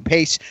 at your own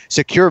pace.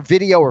 Secure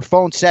video or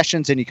phone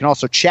sessions, and you can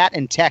also chat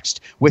and text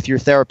with your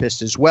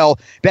therapist as well.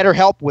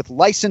 BetterHelp, with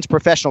licensed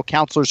professional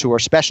counselors who are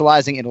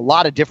specializing in a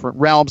lot of different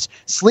realms: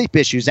 sleep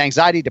issues,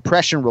 anxiety,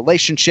 depression,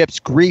 relationships,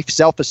 grief,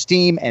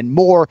 self-esteem, and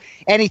more.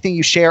 Anything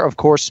you share, of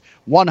course,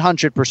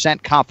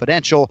 100%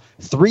 confidential.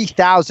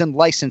 3,000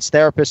 licensed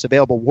therapists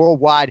available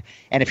worldwide.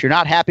 And if you're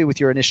not happy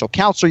with your initial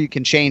counselor, you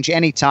can change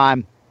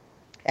anytime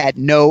at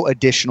no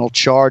additional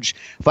charge.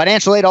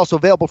 Financial aid also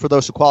available for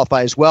those who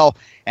qualify as well.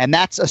 And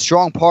that's a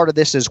strong part of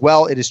this as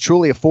well. It is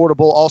truly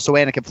affordable. Also,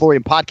 Anik and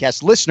Florian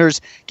podcast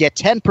listeners get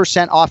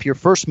 10% off your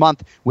first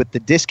month with the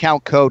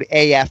discount code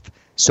AF.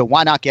 So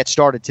why not get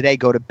started today?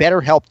 Go to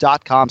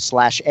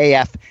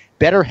betterhelp.com/AF,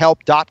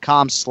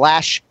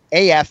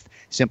 betterhelp.com/AF.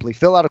 Simply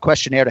fill out a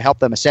questionnaire to help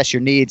them assess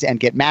your needs and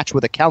get matched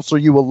with a counselor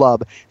you will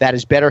love. That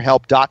is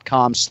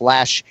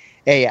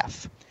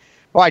betterhelp.com/AF.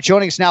 All right,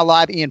 joining us now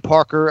live, Ian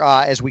Parker,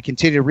 as we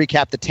continue to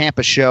recap the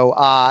Tampa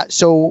show.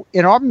 So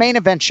in our main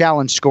event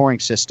challenge scoring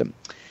system,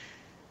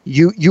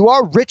 you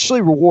are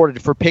richly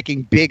rewarded for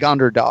picking big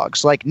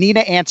underdogs. Like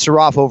Nina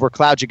Ansaroff over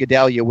Claudia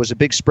Gadelha was a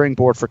big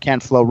springboard for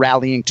Ken Flo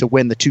rallying to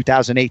win the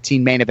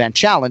 2018 main event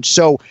challenge.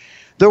 So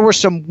there were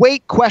some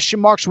weight question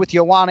marks with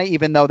Joanna,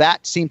 even though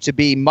that seemed to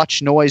be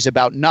much noise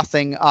about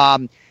nothing.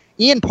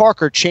 Ian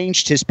Parker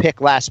changed his pick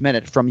last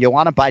minute from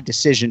Joanna by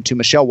decision to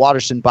Michelle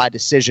Waterson by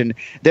decision,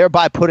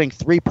 thereby putting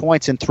 3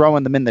 points and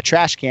throwing them in the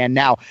trash can.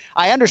 Now,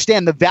 I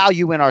understand the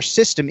value in our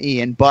system,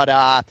 Ian,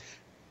 but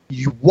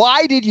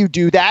why did you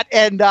do that?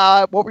 And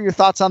what were your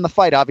thoughts on the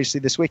fight, obviously,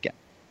 this weekend?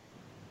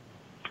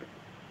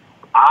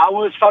 I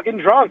was fucking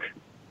drunk.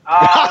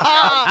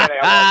 I'm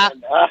kidding.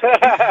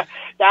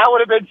 That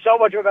would have been so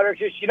much of a better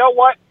excuse. You know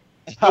what?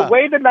 The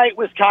way the night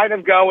was kind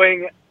of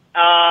going,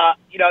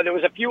 there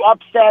was a few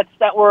upsets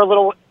that were a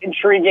little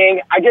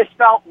intriguing. I just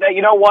felt that,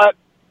 you know what?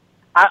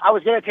 I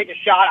was going to take a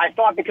shot. I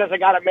thought because I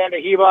got Amanda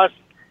Ribas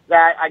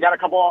that I got a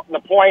couple on the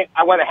point.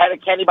 I went ahead of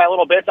Kenny by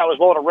little bits. I was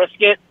willing to risk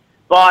it.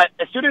 But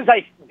as soon as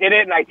I did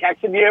it and I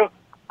texted you,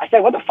 I said,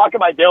 what the fuck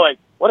am I doing?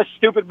 What a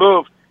stupid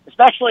move.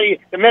 Especially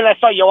the minute I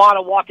saw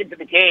Joanna walk into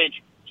the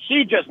cage.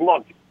 She just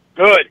looked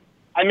good.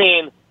 I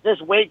mean, this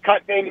weight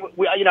cut thing,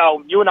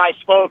 you and I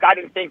spoke. I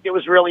didn't think there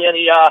was really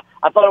any,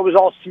 I thought it was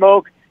all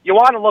smoke.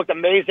 Joanna looked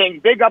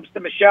amazing. Big ups to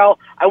Michelle.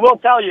 I will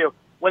tell you,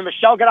 when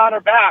Michelle got on her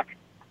back,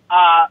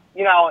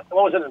 what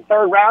was it, the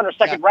third round or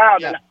second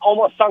round, and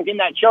almost sunk in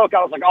that choke,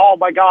 I was like, oh,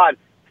 my God,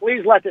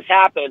 please let this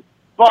happen.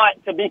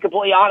 But to be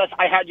completely honest,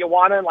 I had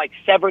Joanna in like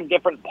 7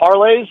 different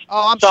parlays.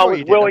 Oh, I'm so sure I was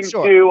you did. willing I'm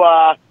sure.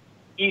 to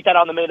eat that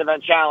on the main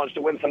event challenge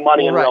to win some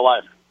money in real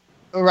life.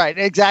 Right,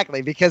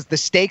 exactly, because the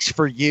stakes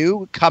for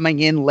you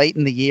coming in late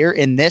in the year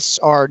in this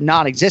are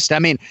non-existent. I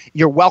mean,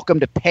 you're welcome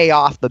to pay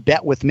off the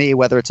bet with me,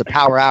 whether it's a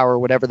power hour or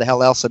whatever the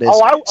hell else it is.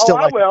 I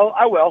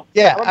will.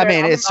 Yeah, I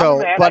mean, it's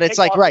so, but it's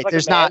like, right,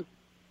 there's not.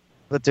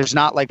 But there's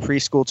not like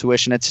preschool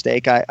tuition at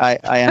stake. I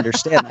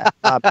understand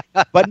that.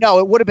 But no,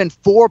 it would have been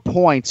 4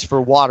 points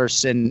for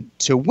Watterson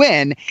to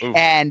win. Ooh.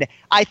 And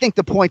I think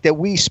the point that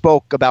we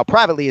spoke about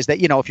privately is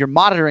that, if you're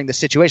monitoring the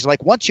situation,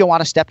 like once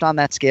Joanna stepped on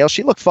that scale,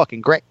 she looked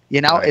fucking great.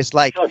 It's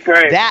like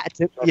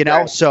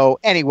that, So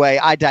anyway,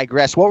 I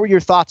digress. What were your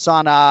thoughts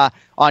on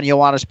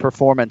Joanna's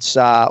performance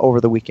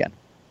over the weekend?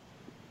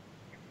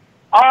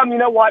 You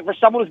know what? For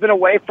someone who's been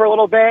away for a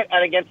little bit,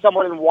 and against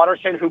someone in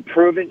Watterson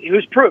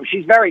who's proved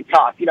she's very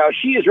tough.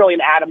 She is really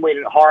an atom weight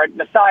at heart.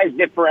 The size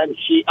difference,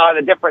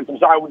 the difference.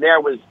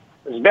 There was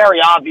very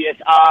obvious.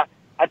 I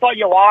thought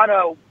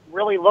Joanna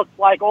really looked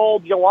like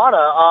old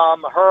Joanna.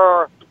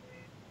 Her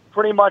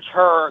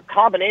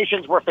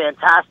combinations were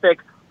fantastic.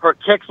 Her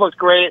kicks looked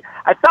great.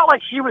 I felt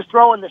like she was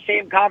throwing the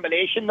same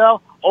combination though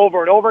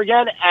over and over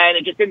again, and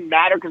it just didn't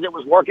matter because it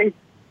was working.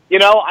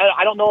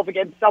 I don't know if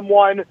against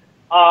someone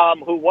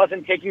who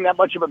wasn't taking that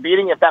much of a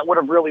beating, if that would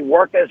have really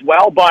worked as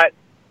well. But,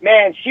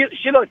 man,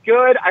 she looked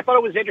good. I thought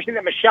it was interesting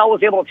that Michelle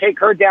was able to take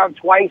her down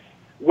twice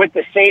with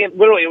the same,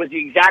 literally, it was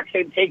the exact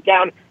same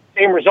takedown,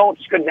 same result,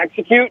 just couldn't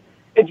execute.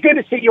 It's good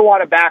to see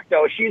Joanna back,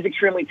 though. She's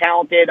extremely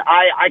talented.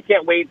 I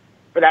can't wait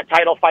for that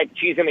title fight that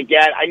she's going to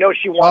get. I know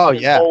she won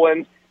in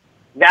Poland.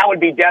 That would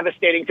be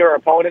devastating to her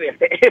opponent.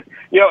 If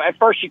at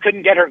first she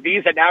couldn't get her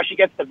visa, now she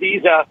gets the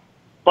visa.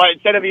 But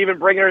instead of even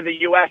bringing her to the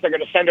U.S., they're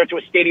going to send her to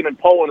a stadium in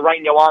Poland right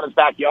in Joanna's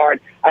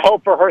backyard. I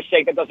hope for her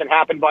sake that doesn't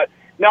happen. But,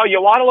 no,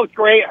 Joanna looked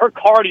great. Her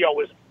cardio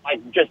was,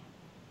 just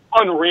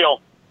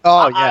unreal.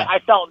 Oh, yeah.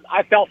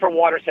 I felt for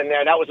Watterson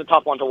there. That was a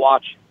tough one to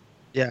watch.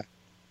 Yeah.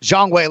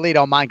 Zhang Weili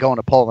don't mind going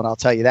to Poland, I'll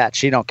tell you that.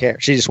 She don't care.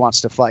 She just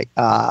wants to fight,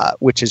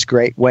 which is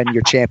great when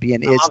your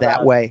champion is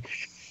that way.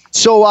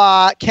 So,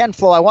 Ken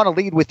Flo, I want to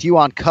lead with you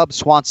on Cub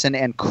Swanson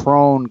and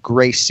Crone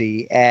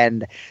Gracie.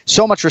 And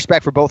so much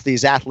respect for both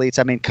these athletes.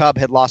 I mean, Cub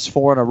had lost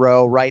 4 in a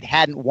row, right?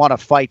 Hadn't won a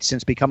fight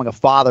since becoming a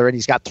father, and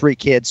he's got 3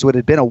 kids, so it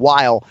had been a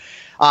while.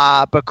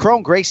 But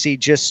Crone Gracie,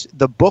 just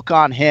the book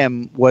on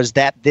him was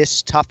that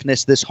this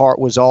toughness, this heart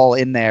was all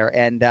in there.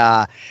 And,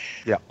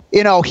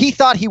 he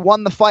thought he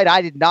won the fight.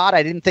 I did not.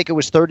 I didn't think it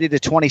was 30 to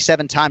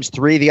 27 times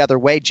 3 the other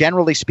way.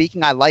 Generally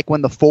speaking, I like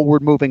when the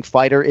forward-moving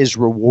fighter is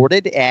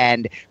rewarded,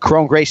 and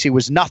Crone Gracie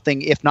was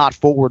nothing if not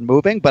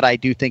forward-moving, but I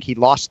do think he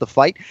lost the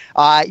fight.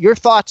 Your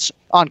thoughts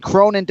on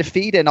Crone in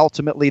defeat and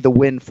ultimately the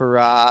win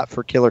for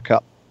Killer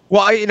Cup?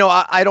 Well,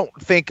 I don't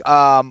think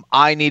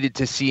I needed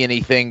to see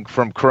anything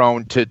from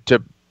Crone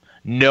to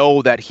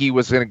know that he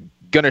was going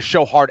to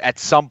show hard at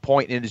some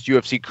point in his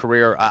UFC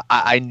career.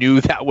 I knew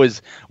that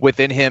was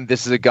within him.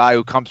 This is a guy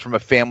who comes from a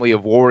family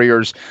of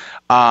warriors.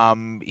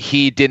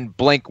 He didn't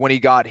blink when he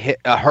got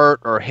hurt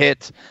or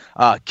hit,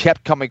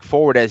 kept coming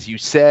forward, as you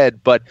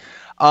said. But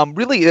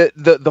really,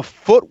 the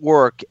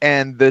footwork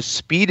and the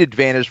speed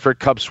advantage for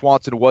Cub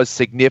Swanson was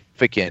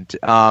significant.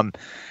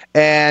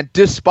 And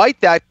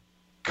despite that,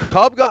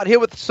 Cub got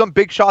hit with some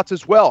big shots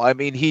as well. I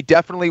mean, he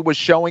definitely was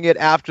showing it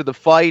after the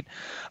fight.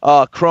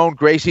 Crone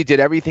Gracie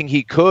did everything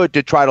he could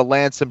to try to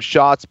land some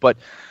shots, but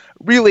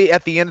really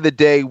at the end of the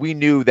day, we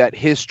knew that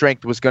his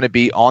strength was going to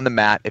be on the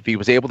mat. If he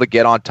was able to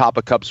get on top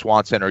of Cub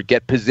Swanson or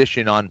get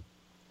position on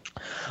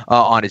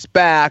his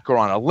back or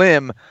on a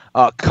limb,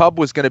 Cub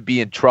was going to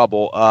be in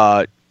trouble.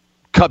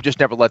 Cub just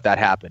never let that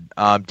happen.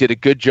 Did a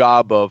good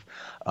job of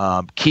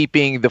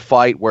keeping the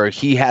fight where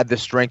he had the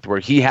strength, where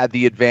he had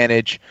the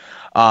advantage.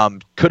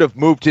 Could have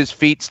moved his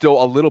feet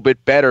still a little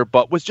bit better,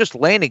 but was just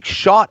landing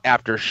shot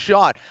after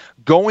shot,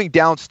 going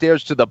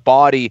downstairs to the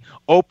body,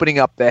 opening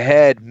up the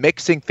head,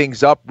 mixing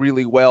things up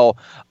really well,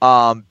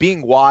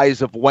 being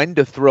wise of when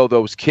to throw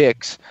those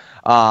kicks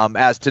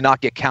as to not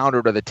get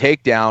countered or the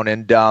takedown.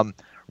 And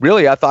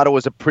really, I thought it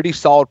was a pretty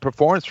solid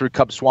performance for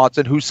Cub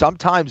Swanson, who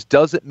sometimes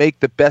doesn't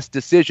make the best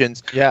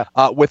decisions. Yeah.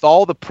 With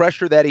all the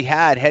pressure that he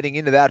had heading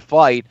into that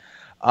fight,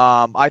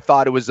 I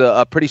thought it was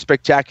a pretty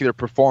spectacular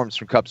performance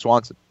from Cub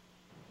Swanson.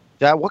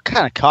 What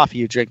kind of coffee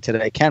you drink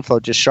today? Ken Flo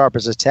just sharp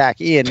as a tack.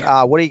 Ian,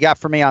 what do you got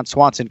for me on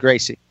Swanson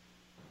Gracie?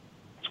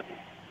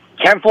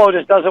 Ken Flo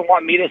just doesn't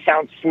want me to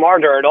sound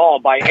smarter at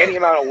all by any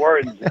amount of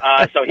words.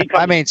 So he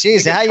comes. I mean,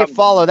 geez, how you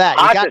follow that?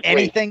 You got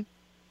anything?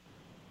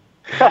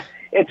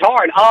 It's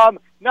hard.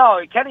 No,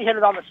 Kenny hit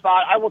it on the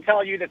spot. I will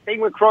tell you the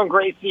thing with Crone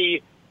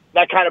Gracie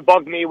that kind of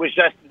bugged me was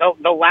just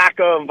the lack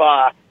of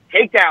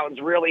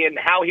takedowns, really, and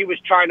how he was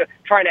trying to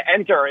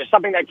enter. Is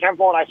something that Ken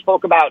Flo and I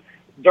spoke about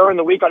during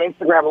the week on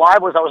Instagram Live.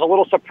 I was a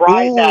little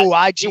surprised that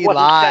he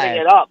wasn't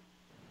setting it up.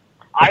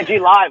 IG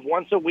Live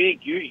once a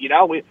week.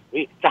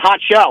 It's a hot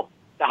show.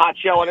 It's a hot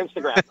show on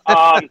Instagram.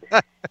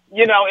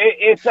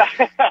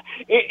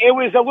 It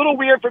was a little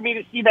weird for me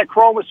to see that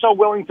Crone was so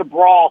willing to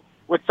brawl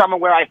with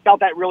someone where I felt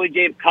that really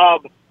gave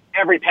Cub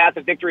every path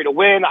of victory to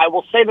win. I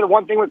will say that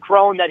one thing with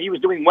Crone that he was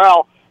doing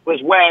well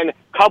was when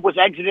Cub was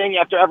exiting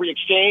after every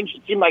exchange,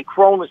 it seemed like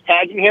Crone was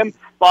tagging him.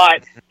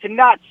 But to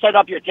not set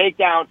up your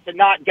takedowns, to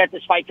not get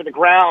this fight to the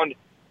ground,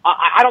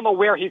 I don't know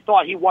where he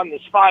thought he won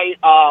this fight.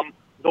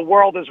 The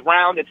world is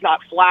round. It's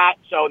not flat.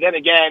 So then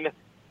again,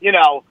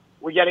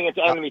 we're getting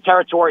into enemy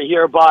territory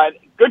here. But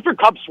good for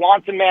Cub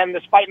Swanson, man.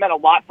 This fight meant a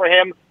lot for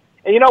him.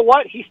 And you know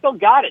what? He still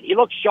got it. He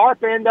looks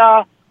sharp, and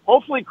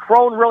hopefully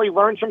Crone really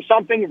learns from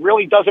something,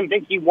 really doesn't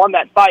think he won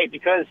that fight,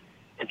 because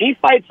if he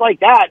fights like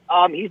that,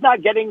 he's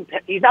not going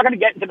to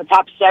get into the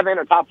top 7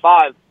 or top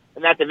 5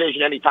 in that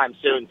division anytime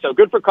soon. So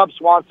good for Cub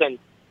Swanson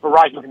for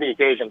rising to the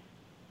occasion.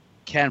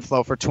 Ken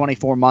Flo, for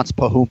 24 months,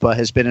 Pahumpa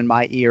has been in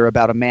my ear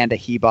about Amanda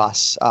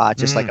Hebos.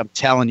 Just like I'm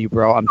telling you,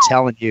 bro. I'm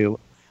telling you.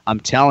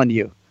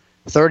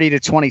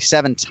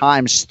 30-27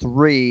 times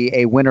 3,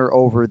 a winner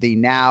over the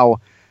now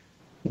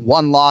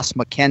one-loss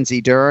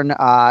Mackenzie Dern.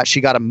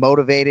 She got a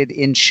motivated,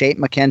 in-shape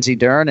Mackenzie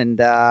Dern and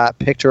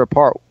picked her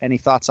apart. Any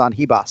thoughts on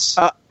Hebos?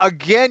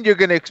 Again, you're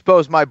going to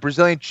expose my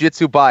Brazilian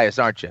Jiu-Jitsu bias,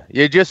 aren't you?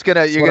 You're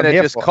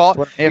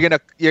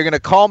gonna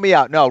call me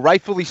out. No,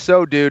 rightfully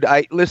so, dude.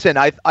 I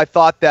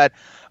thought that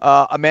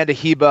Amanda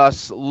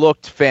Hebos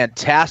looked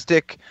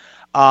fantastic.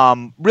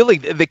 Really,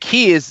 the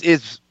key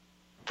is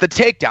the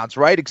takedowns,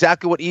 right?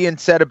 Exactly what Ian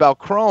said about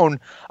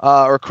Crone,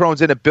 or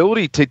Crone's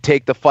inability to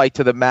take the fight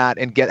to the mat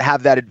and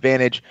have that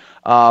advantage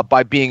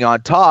by being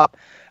on top.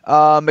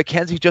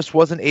 Mackenzie just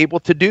wasn't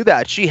able to do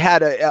that. She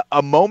had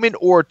a moment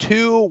or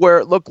two where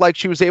it looked like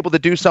she was able to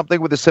do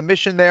something with a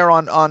submission there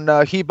on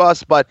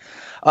Hebos, but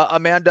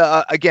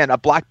Amanda, again, a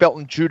black belt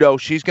in judo,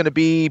 she's going to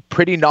be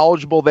pretty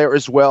knowledgeable there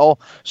as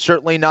well.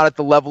 Certainly not at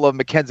the level of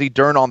Mackenzie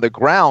Dern on the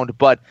ground,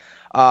 but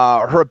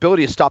her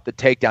ability to stop the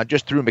takedown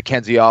just threw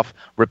Mackenzie off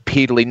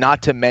repeatedly,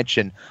 not to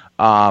mention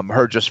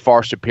her just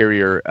far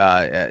superior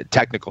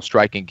technical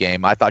striking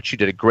game. I thought she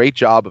did a great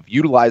job of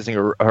utilizing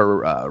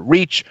her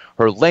reach,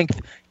 her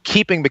length,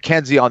 keeping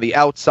Mackenzie on the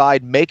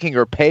outside, making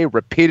her pay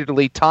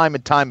repeatedly, time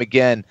and time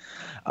again.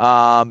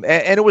 And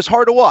it was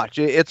hard to watch.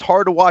 It's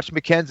hard to watch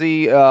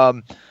Mackenzie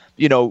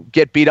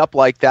get beat up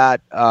like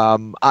that.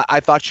 I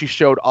thought she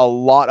showed a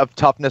lot of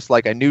toughness,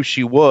 like I knew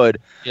she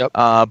would. Yep.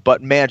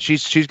 But man,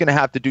 she's going to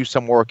have to do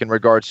some work in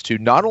regards to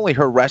not only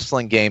her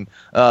wrestling game,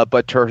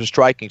 but to her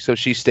striking, so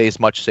she stays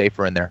much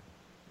safer in there.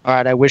 All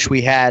right, I wish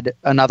we had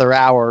another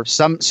hour.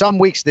 Some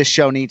weeks this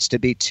show needs to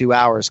be 2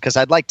 hours, because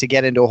I'd like to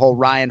get into a whole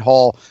Ryan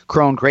Hall,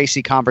 Crone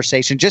Gracie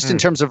conversation, just in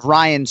terms of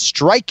Ryan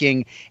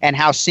striking and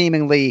how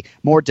seemingly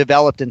more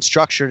developed and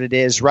structured it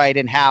is, right?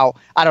 And how,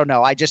 I don't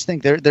know, I just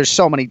think there's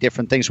so many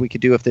different things we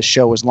could do if this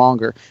show was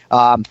longer.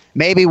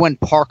 Maybe when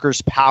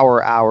Parker's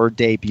Power Hour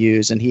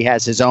debuts and he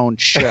has his own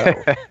show,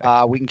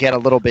 we can get a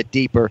little bit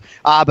deeper.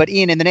 But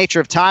Ian, in the nature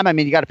of time, I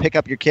mean, you got to pick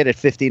up your kid at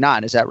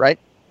 59, is that right?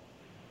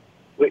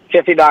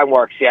 59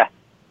 works, yeah.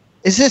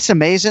 Is this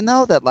amazing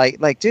though? That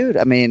like, dude,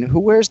 I mean,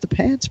 who wears the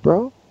pants,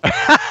 bro?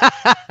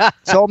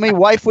 Told me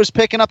wife was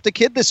picking up the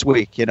kid this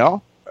week. You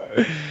told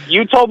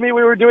me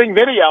we were doing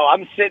video.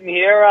 I'm sitting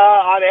here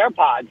on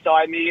AirPods. So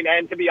I mean,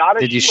 and to be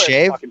honest, did you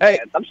shave?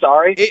 Pants. I'm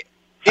sorry.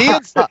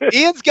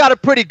 Ian's got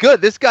it pretty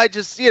good. This guy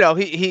just, he has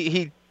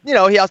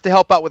to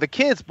help out with the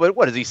kids, but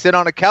what does he sit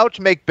on a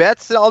couch, make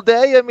bets all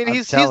day? I mean,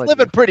 he's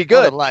living pretty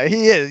good.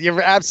 He is.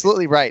 You're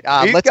absolutely right.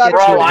 I am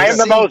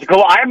the most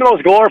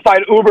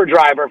glorified Uber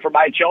driver for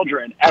my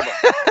children ever.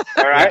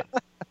 All right.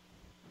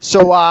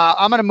 So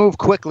I'm going to move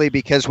quickly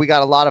because we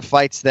got a lot of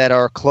fights that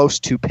are close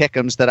to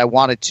pick'ems that I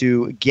wanted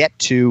to get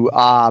to.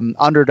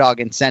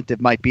 Underdog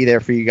incentive might be there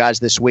for you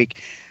guys this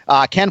week.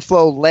 Ken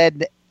Flo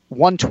led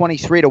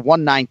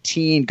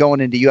 123-119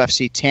 going into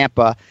UFC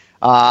Tampa.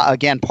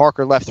 Again,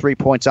 Parker left 3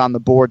 points on the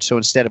board, so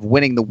instead of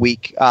winning the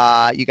week,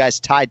 you guys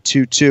tied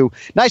 2-2.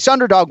 Nice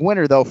underdog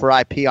winner, though, for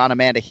IP on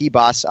Amanda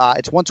Hebos.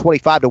 It's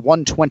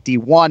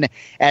 125-121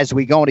 as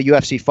we go into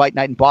UFC Fight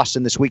Night in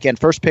Boston this weekend.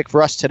 First pick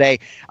for us today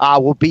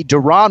will be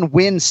Deron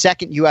Winn's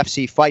second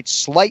UFC fight.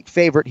 Slight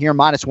favorite here,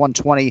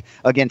 -120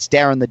 against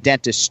Darren the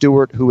Dentist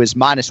Stewart, who is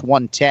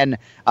 -110.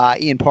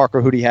 Ian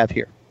Parker, who do you have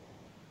here?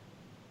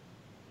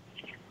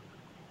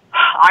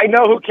 I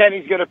know who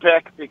Kenny's going to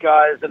pick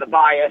because of the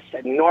bias,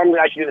 and normally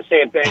I should do the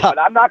same thing, but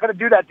I'm not going to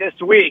do that this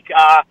week.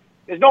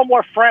 There's no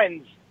more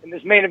friends in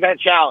this main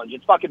event challenge.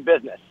 It's fucking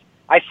business.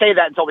 I say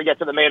that until we get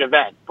to the main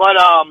event. But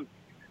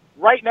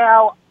right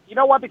now, you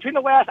know what? I'm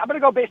going to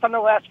go based on the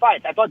last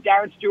fights. I thought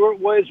Darren Stewart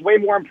was way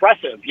more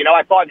impressive.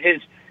 I thought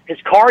his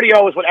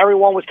cardio is what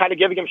everyone was kind of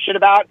giving him shit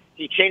about.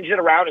 He changed it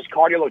around. His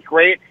cardio looked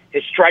great.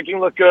 His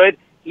striking looked good.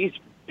 He's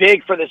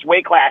big for this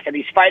weight class, and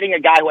he's fighting a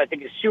guy who I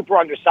think is super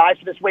undersized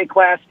for this weight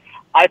class.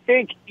 I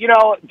think,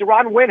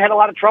 Deron Winn had a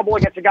lot of trouble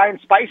against a guy in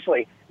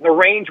Spicely. The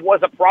range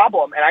was a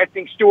problem, and I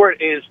think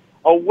Stewart is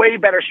a way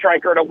better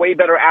striker and a way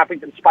better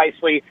athlete than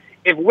Spicely.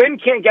 If Winn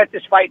can't get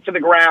this fight to the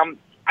ground,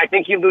 I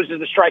think he loses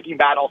the striking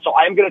battle. So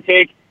I'm going to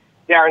take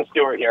Darren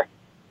Stewart here.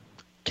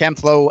 Ken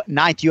Flo,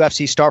 9th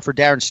UFC start for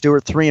Darren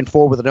Stewart,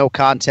 3-4 with a no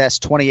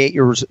contest, 28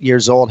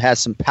 years old, has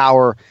some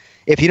power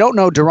If you don't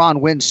know Deron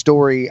Wynn's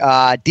story,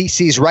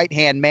 DC's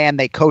right-hand man,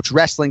 they coach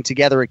wrestling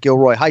together at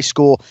Gilroy High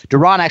School.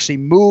 Deron actually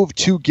moved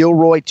to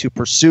Gilroy to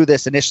pursue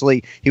this.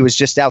 Initially, he was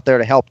just out there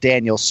to help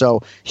Daniel.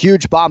 So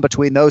huge bond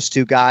between those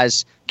two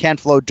guys. Ken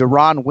Flo,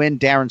 Deron Wynn,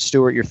 Darren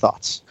Stewart, your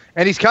thoughts?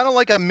 And he's kind of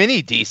like a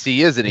mini DC,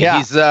 isn't he? Yeah,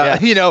 He's,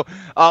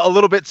 a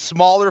little bit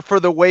smaller for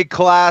the weight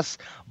class,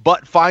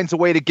 but finds a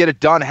way to get it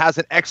done. Has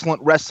an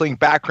excellent wrestling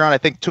background. I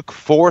think took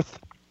fourth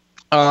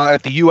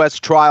at the U.S.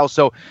 trial.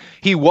 So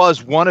he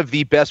was one of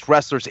the best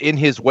wrestlers in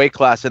his weight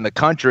class in the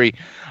country.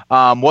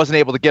 Wasn't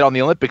able to get on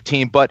the Olympic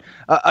team. But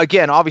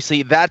again,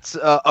 obviously, that's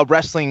a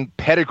wrestling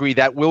pedigree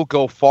that will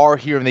go far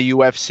here in the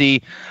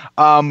UFC.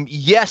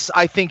 Yes,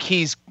 I think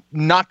he's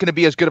not going to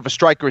be as good of a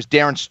striker as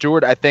Darren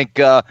Stewart. I think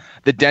the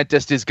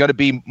dentist is going to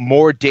be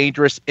more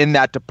dangerous in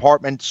that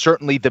department.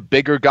 Certainly the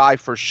bigger guy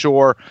for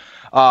sure.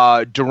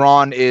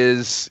 Deron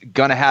is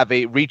going to have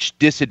a reach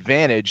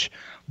disadvantage.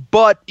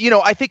 But,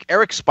 I think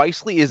Eric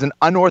Spicely is an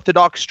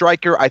unorthodox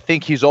striker. I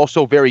think he's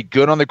also very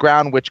good on the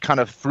ground, which kind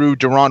of threw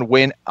Deron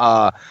Wynn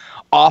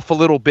off a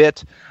little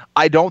bit.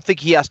 I don't think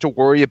he has to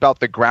worry about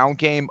the ground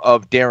game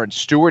of Darren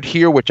Stewart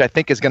here, which I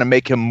think is going to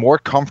make him more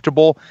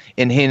comfortable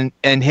in him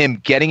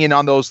getting in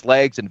on those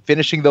legs and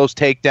finishing those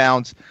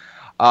takedowns.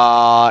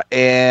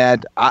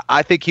 And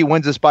I think he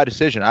wins this by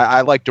decision.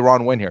 I like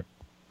Deron Wynn here.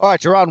 All right,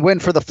 Deron Wynn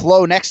for the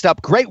Flow. Next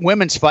up, great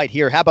women's fight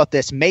here. How about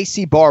this?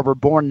 Macy Barber,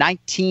 born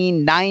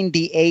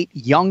 1998,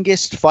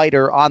 youngest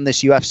fighter on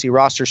this UFC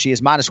roster. She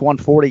is minus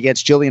 140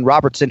 against Jillian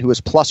Robertson, who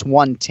is plus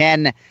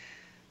 110.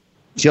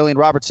 Jillian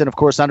Robertson, of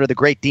course, under the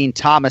great Dean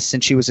Thomas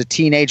since she was a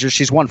teenager.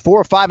 She's won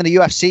 4 or 5 in the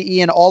UFC.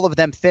 Ian, all of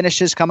them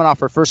finishes, coming off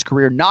her first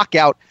career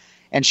knockout.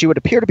 And she would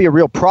appear to be a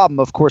real problem.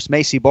 Of course,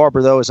 Macy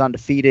Barber, though, is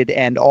undefeated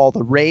and all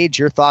the rage.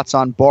 Your thoughts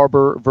on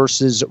Barber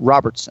versus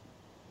Robertson?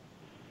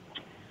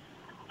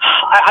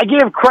 I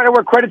give credit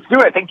where credit's due.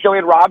 I think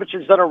Jillian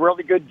Robertson's done a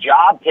really good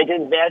job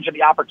taking advantage of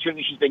the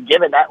opportunity she's been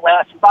given. That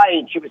last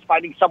fight, she was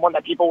fighting someone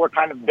that people were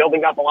kind of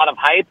building up a lot of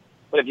hype.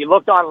 But if you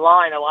looked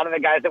online, a lot of the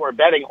guys that were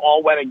betting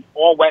all went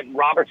in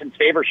Robertson's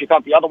favor. She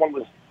thought the other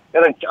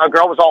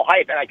girl was all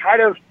hype. And I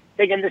kind of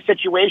think in this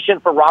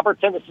situation for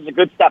Robertson, this is a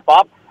good step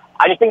up.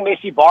 I just think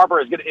Macy Barber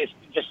is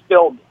just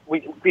still.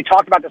 We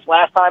talked about this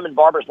last time in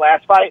Barber's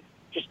last fight.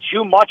 Just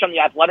too much on the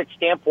athletic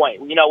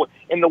standpoint.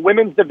 In the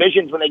women's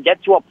divisions, when they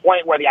get to a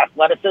point where the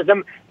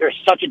athleticism, there's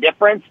such a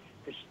difference,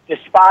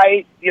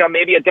 despite,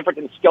 maybe a difference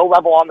in skill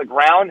level on the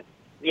ground,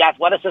 the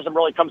athleticism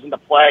really comes into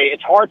play.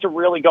 It's hard to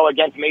really go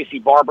against Macy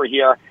Barber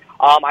here.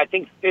 I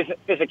think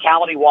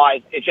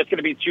physicality-wise, it's just going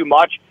to be too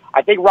much.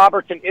 I think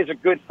Robertson is a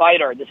good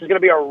fighter. This is going to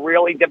be a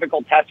really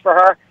difficult test for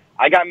her.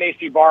 I got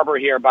Macy Barber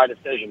here by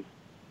decision.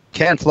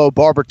 Ken Flo,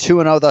 Barber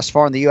 2-0 thus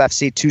far in the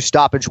UFC. 2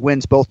 stoppage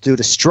wins, both due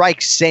to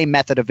strikes. Same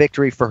method of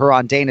victory for her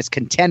on Dana's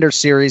Contender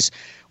Series,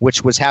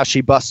 which was how she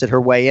busted her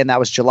way in. That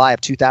was July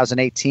of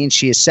 2018.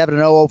 She is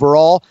 7-0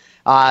 overall.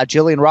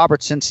 Jillian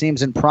Robertson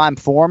seems in prime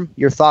form.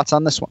 Your thoughts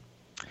on this one?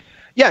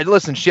 Yeah,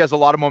 listen, she has a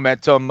lot of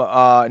momentum,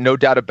 no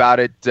doubt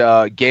about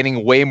it,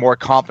 gaining way more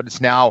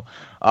confidence now,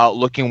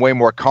 looking way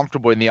more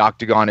comfortable in the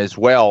octagon as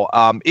well.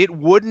 It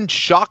wouldn't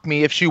shock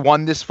me if she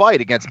won this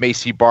fight against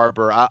Macy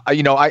Barber.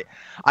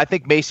 I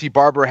think Macy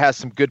Barber has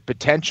some good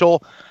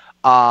potential.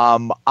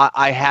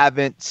 I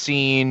haven't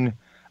seen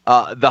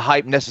the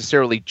hype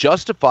necessarily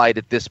justified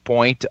at this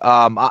point.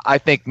 I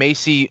think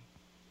Macy,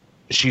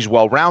 she's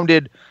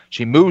well-rounded.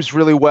 She moves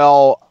really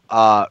well.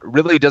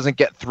 Really doesn't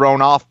get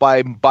thrown off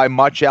by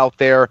much out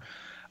there.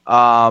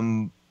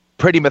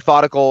 Pretty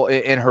methodical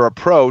in her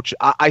approach.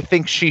 I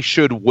think she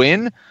should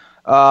win,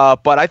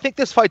 but I think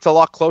this fight's a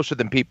lot closer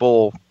than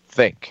people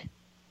think.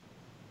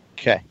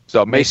 Okay.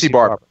 So Macy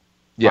Barber.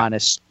 Yeah.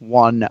 Minus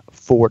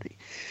 140.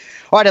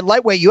 All right, at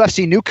lightweight,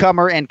 UFC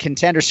newcomer and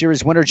Contender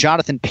Series winner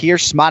Jonathan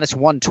Pierce, minus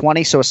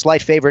 120. So a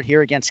slight favorite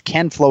here against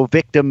Ken Flo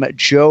victim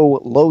Joe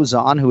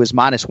Lozon, who is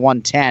minus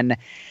 110.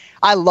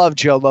 I love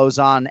Joe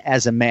Lozon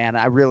as a man.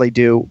 I really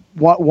do.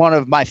 One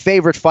of my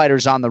favorite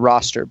fighters on the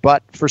roster.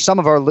 But for some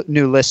of our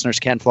new listeners,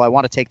 Ken Flo, I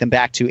want to take them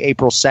back to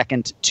April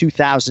 2nd,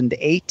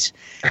 2008.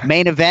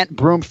 Main event,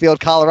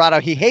 Broomfield, Colorado.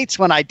 He hates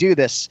when I do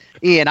this.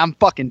 Ian, I'm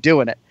fucking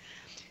doing it.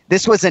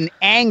 This was an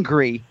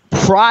angry,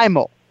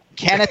 primal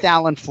Kenneth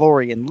Allen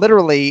Florian,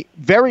 literally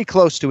very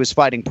close to his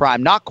fighting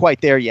prime. Not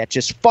quite there yet,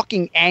 just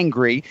fucking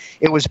angry.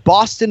 It was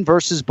Boston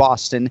versus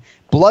Boston.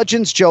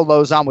 Bludgeons Joe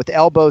Lozon with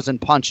elbows and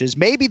punches.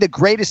 Maybe the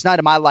greatest night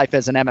of my life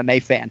as an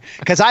MMA fan,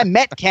 because I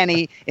met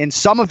Kenny in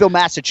Somerville,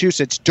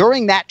 Massachusetts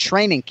during that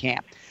training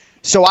camp.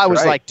 So I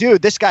was like,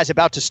 dude, this guy's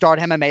about to start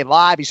MMA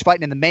Live. He's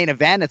fighting in the main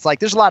event. It's like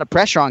there's a lot of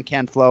pressure on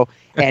Ken Flo.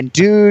 And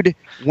dude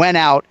went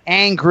out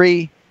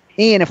angry.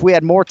 Ian, if we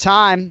had more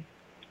time,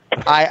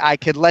 I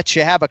could let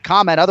you have a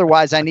comment.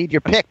 Otherwise, I need your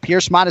pick.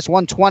 Pierce minus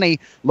 120.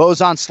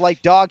 Lozon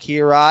slight dog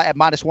here at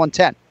minus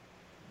 110.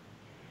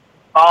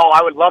 Oh,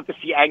 I would love to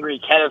see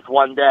angry Kenneth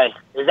one day.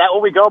 Is that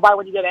what we go by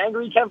when you get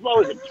angry, Ken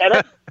Flo? Is it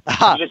Kenneth?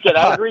 You just get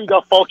angry, you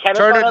go full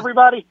Kenneth on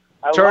everybody?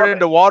 Turn it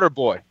into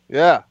Waterboy.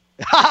 Yeah.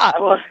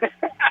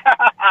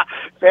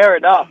 Fair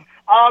enough.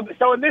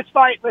 So in this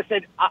fight,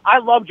 listen, I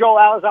love Joe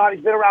Alazan.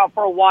 He's been around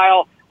for a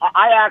while.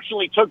 I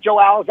actually took Joe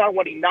Alazan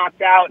when he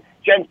knocked out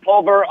Jens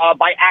Pulver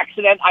by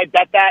accident. I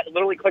bet that.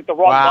 Literally clicked the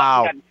wrong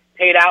button and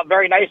paid out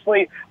very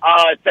nicely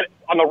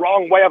on the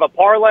wrong way of a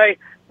parlay.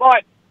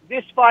 But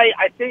this fight,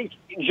 I think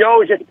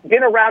Joe's just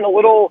been around a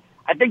little.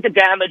 I think the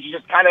damage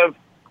just kind of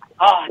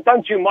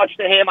done too much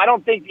to him. I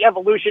don't think the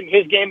evolution in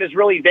his game is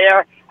really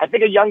there. I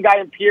think a young guy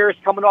in Pierce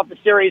coming off the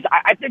series,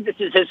 I think this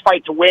is his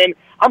fight to win.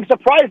 I'm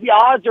surprised the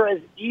odds are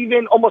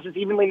almost as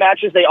evenly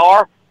matched as they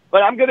are,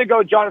 but I'm going to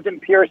go Jonathan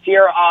Pierce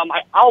here.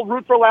 I'll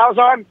root for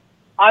Lauzon.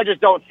 I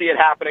just don't see it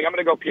happening. I'm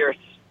going to go Pierce.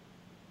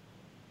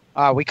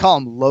 We call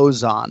him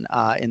Lozon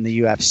in the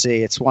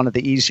UFC. It's one of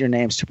the easier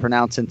names to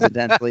pronounce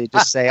incidentally.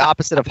 Just say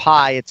opposite of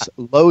high, it's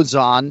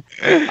Lozon.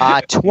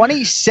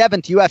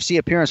 27th UFC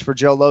appearance for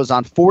Joe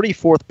Lozon,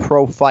 44th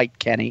pro fight,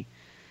 Kenny.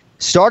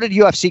 Started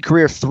UFC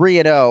career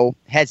 3-0,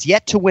 has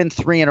yet to win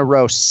 3 in a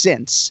row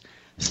since.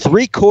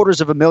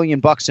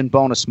 $750,000 in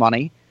bonus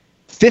money.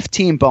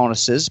 15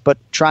 bonuses, but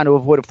trying to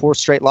avoid a 4th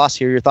straight loss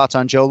here. Your thoughts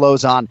on Joe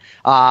Lozon?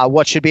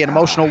 What should be an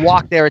emotional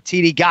walk there at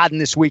TD Garden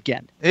this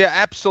weekend? Yeah,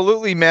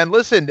 absolutely, man.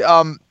 Listen,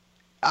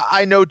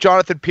 I know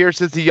Jonathan Pierce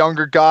is the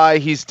younger guy.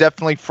 He's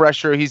definitely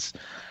fresher. He's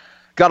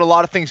got a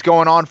lot of things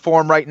going on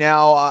for him right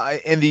now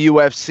in the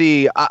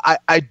UFC.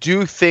 I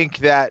do think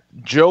that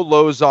Joe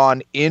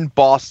Lozon in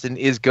Boston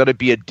is going to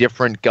be a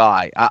different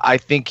guy. I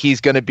think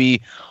he's going to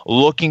be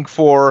looking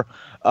for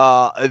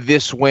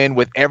this win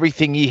with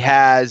everything he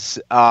has.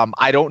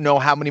 I don't know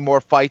how many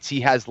more fights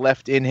he has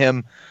left in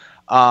him.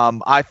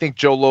 I think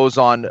Joe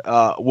Lozon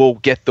will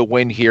get the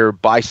win here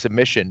by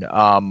submission.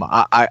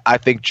 I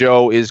think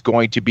Joe is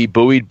going to be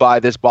buoyed by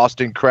this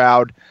Boston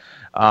crowd.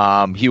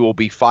 He will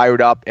be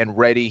fired up and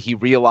ready. He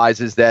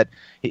realizes that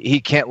he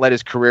can't let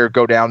his career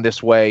go down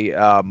this way.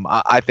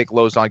 I think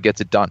Lozon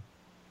gets it done.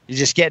 You're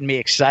just getting me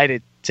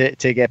excited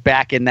to get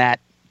back in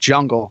that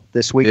jungle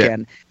this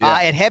weekend.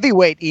 Yeah. At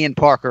heavyweight, Ian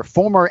Parker,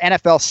 former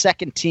NFL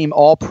second-team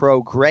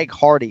All-Pro Greg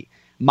Hardy,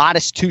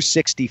 minus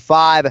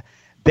 265.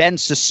 Ben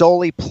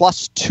Sassoli,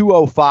 plus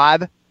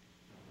 205.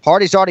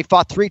 Hardy's already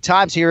fought 3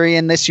 times here,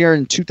 Ian, this year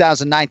in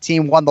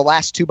 2019. Won the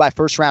last 2 by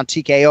first-round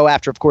TKO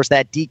after, of course,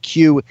 that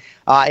DQ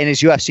in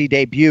his UFC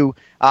debut.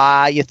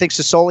 You think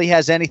Sassoli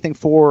has anything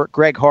for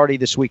Greg Hardy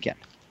this weekend?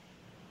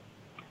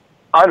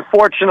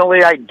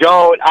 Unfortunately, I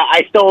don't.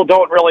 I still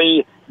don't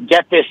really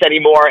get this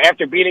anymore.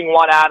 After beating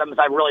Juan Adams,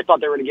 I really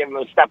thought they were going to give him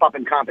a step up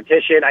in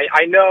competition.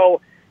 I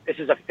know this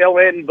is a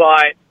fill-in,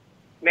 but,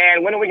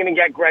 man, when are we going to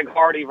get Greg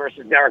Hardy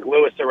versus Derek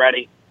Lewis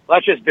already?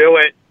 Let's just do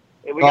it.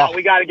 We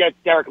got to get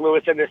Derek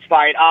Lewis in this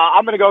fight.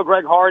 I'm going to go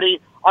Greg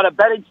Hardy. On a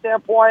betting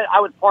standpoint,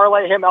 I would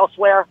parlay him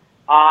elsewhere.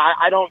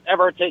 I don't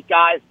ever take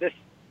guys this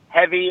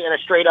heavy in a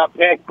straight-up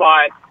pick,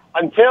 but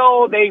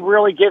until they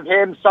really give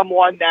him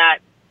someone that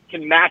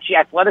can match the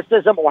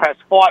athleticism or has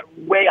fought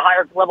way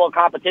higher level of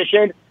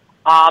competition,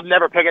 I'm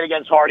never picking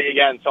against Hardy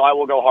again, so I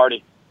will go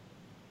Hardy.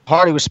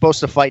 Hardy was supposed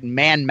to fight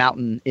Man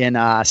Mountain in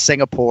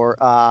Singapore,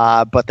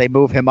 but they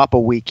move him up a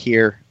week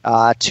here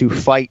to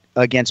fight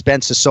against Ben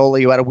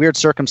Sassoli, who had a weird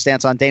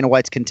circumstance on Dana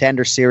White's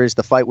Contender Series.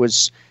 The fight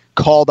was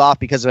called off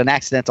because of an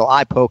accidental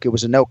eye poke. It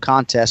was a no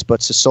contest,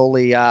 but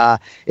Sassoli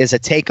is a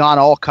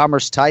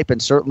take-on-all-comers type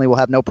and certainly will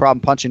have no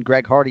problem punching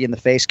Greg Hardy in the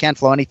face. Ken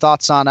Flo, any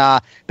thoughts on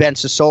Ben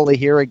Sassoli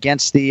here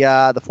against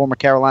the former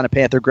Carolina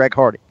Panther, Greg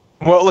Hardy?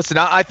 Well, listen,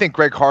 I think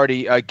Greg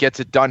Hardy gets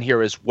it done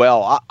here as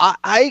well.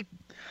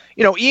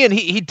 Ian,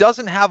 he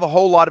doesn't have a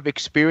whole lot of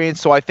experience,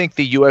 so I think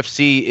the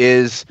UFC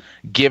is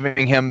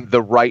giving him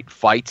the right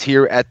fights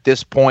here at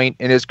this point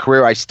in his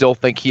career. I still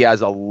think he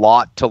has a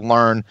lot to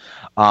learn.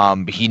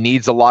 He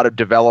needs a lot of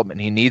development.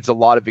 He needs a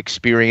lot of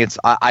experience.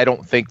 I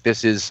don't think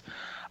this is,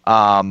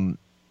 a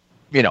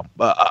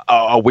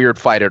weird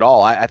fight at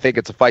all. I think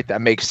it's a fight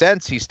that makes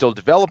sense. He's still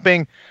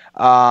developing.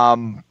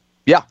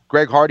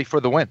 Greg Hardy for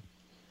the win.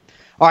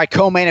 All right,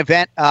 co-main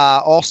event,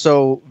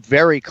 also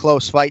very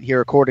close fight here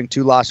according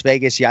to Las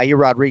Vegas. Yair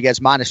Rodriguez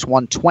minus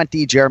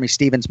 120, Jeremy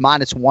Stephens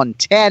minus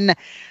 110.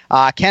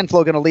 Ken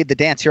Flo going to lead the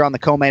dance here on the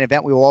co-main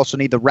event. We will also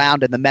need the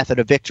round and the method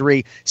of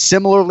victory.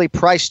 Similarly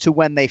priced to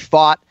when they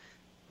fought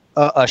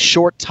a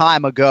short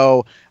time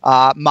ago.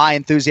 My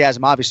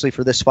enthusiasm, obviously,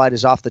 for this fight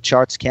is off the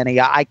charts,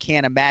 Kenny. I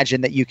can't imagine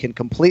that you can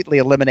completely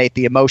eliminate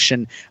the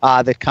emotion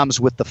that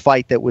comes with the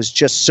fight that was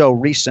just so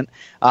recent.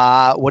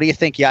 What do you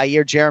think,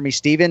 Yair, Jeremy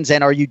Stephens?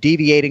 And are you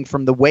deviating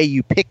from the way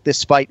you picked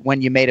this fight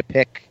when you made a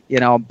pick,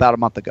 about a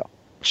month ago?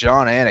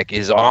 John Anik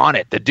is on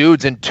it. The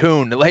dude's in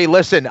tune. Hey,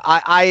 listen,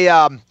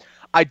 I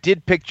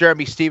did pick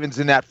Jeremy Stephens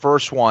in that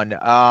first one,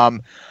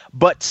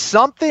 but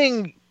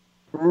something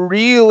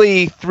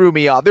really threw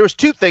me off. There was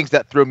 2 things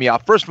that threw me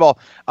off. First of all,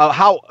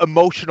 how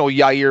emotional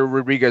Yair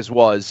Rodriguez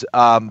was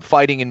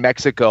fighting in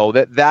Mexico.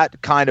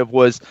 That kind of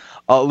was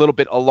a little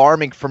bit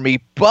alarming for me.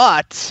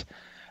 But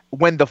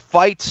when the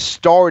fight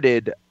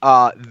started,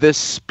 the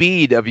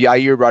speed of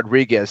Yair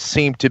Rodriguez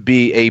seemed to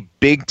be a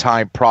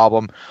big-time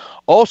problem.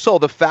 Also,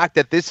 the fact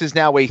that this is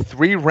now a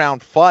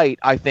 3-round fight,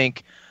 I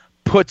think,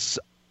 puts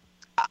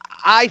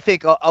I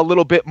think a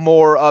little bit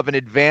more of an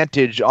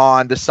advantage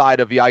on the side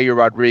of Yair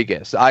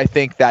Rodriguez. I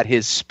think that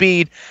his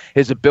speed,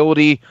 his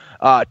ability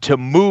to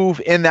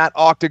move in that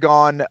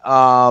octagon,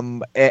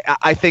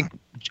 I think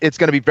it's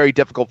going to be very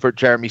difficult for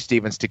Jeremy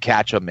Stephens to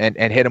catch him and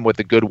hit him with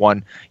a good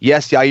one.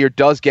 Yes, Yair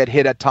does get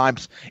hit at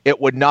times.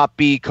 It would not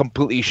be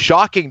completely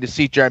shocking to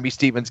see Jeremy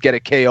Stephens get a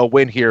KO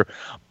win here,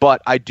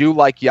 but I do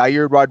like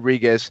Yair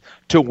Rodriguez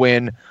to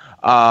win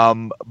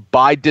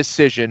by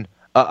decision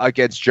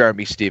against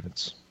Jeremy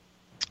Stephens.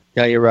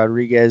 Yair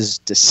Rodriguez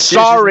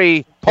decision.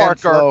 Sorry,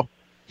 Parker.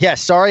 Yeah,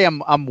 sorry,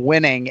 I'm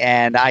winning,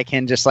 and I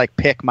can just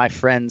pick my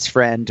friend's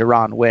friend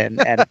Duran win,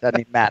 and it doesn't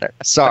even matter.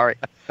 Sorry.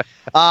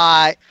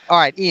 All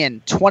right,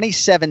 Ian.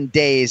 27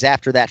 days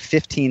after that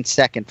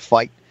 15-second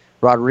fight,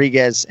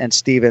 Rodriguez and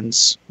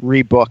Stephens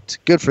rebooked.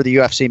 Good for the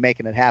UFC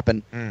making it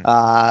happen.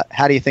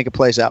 How do you think it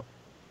plays out?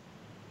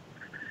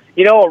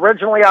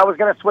 Originally I was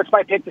going to switch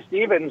my pick to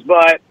Stephens,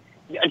 but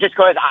just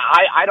because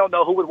I don't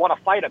know who would want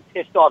to fight a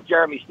pissed-off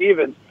Jeremy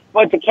Stephens.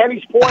 But to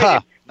Kenny's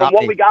point, from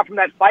what we got from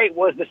that fight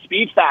was the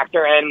speed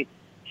factor, and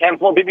Ken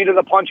Flo beat me to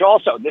the punch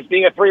also. This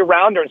being a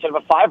 3-rounder instead of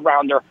a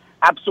 5-rounder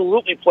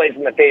absolutely plays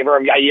in the favor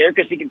of Yair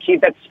because he can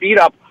keep that speed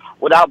up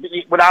without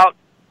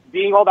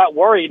being all that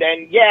worried.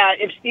 And, yeah,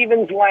 if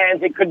Stephens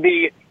lands, it could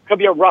be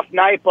a rough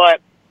night,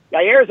 but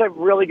Yair is a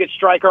really good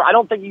striker. I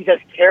don't think he's as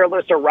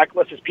careless or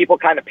reckless as people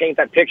kind of paint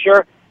that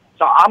picture.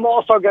 So I'm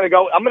also going to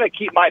go – I'm going to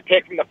keep my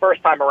pick from the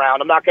first time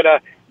around. I'm not going to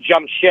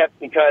jump ship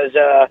because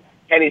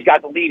Kenny's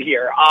got the lead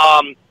here.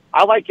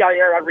 I like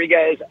Yair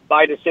Rodriguez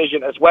by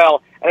decision as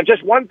well. And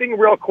just one thing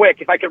real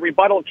quick, if I could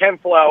rebuttal Ken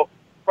Flo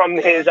from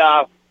his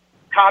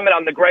comment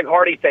on the Greg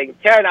Hardy thing.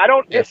 Ken, I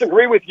don't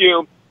disagree with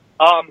you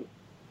on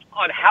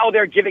how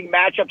they're giving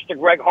matchups to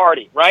Greg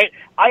Hardy, right?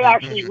 I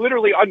actually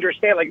literally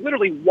understand,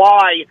 literally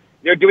why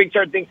they're doing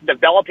certain things to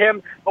develop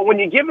him. But when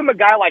you give him a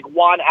guy like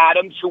Juan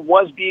Adams, who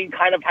was being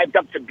kind of hyped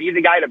up to be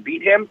the guy to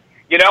beat him,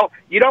 you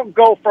don't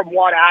go from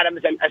Juan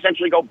Adams and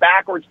essentially go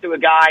backwards to a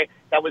guy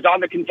that was on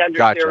the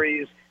Contender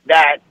Series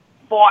that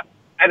fought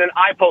at an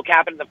eye poke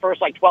happened in the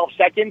first 12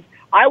 seconds.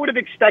 I would have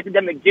expected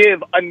them to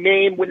give a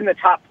name within the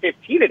top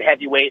 15 at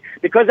heavyweight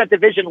because that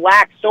division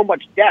lacks so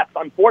much depth,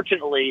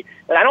 unfortunately,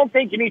 that I don't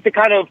think you need to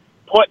kind of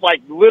put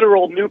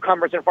literal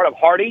newcomers in front of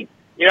Hardy.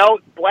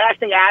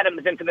 Blasting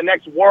Adams into the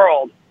next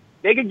world.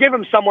 They could give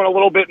him someone a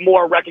little bit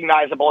more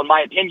recognizable, in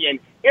my opinion,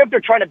 if they're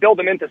trying to build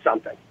him into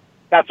something.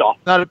 That's all.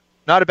 Not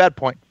a bad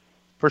point,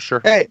 for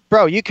sure. Hey,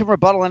 bro, you can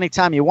rebuttal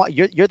anytime you want.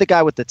 You're the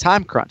guy with the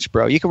time crunch,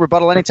 bro. You can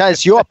rebuttal anytime.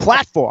 It's your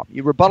platform.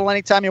 You rebuttal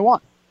anytime you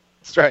want.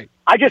 That's right.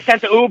 I just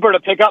sent the Uber to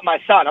pick up my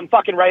son. I'm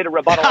fucking ready to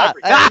rebuttal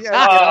everything.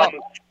 I'm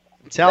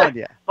telling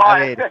you.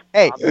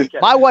 Hey,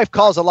 my wife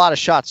calls a lot of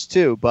shots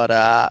too, but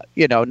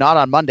not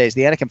on Mondays.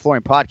 The Anik and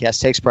Florian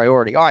podcast takes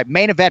priority. All right,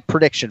 main event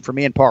prediction for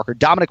me and Parker: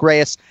 Dominic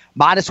Reyes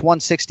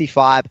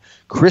 -165,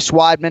 Chris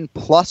Weidman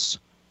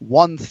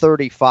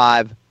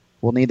 +135.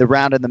 We'll need the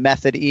round and the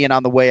method. Ian,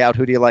 on the way out,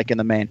 who do you like in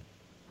the main?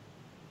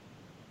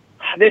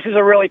 This is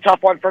a really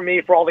tough one for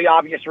me for all the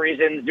obvious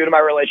reasons due to my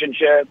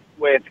relationship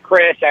with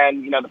Chris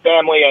and the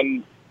family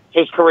and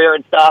his career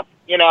and stuff.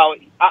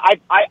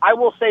 I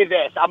will say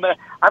this: I'm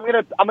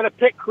gonna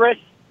pick Chris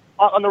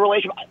on the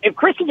relation. If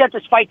Chris can get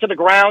this fight to the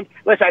ground,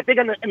 listen, I think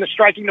in the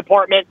striking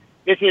department,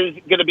 this is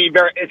gonna be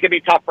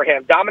tough for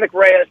him. Dominic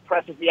Reyes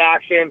presses the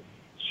action,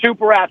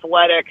 super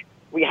athletic.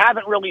 We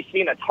haven't really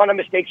seen a ton of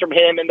mistakes from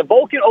him. In the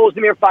Volkan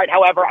Ozdemir fight,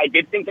 however, I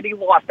did think that he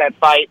lost that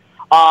fight.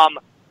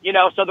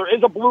 So there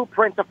is a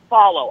blueprint to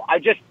follow. I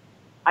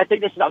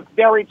think this is a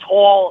very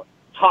tall,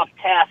 tough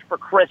task for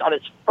Chris on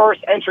his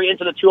first entry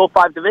into the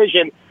 205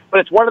 division. But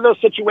it's one of those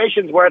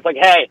situations where it's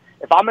hey,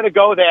 if I'm going to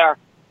go there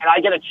and I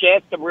get a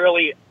chance to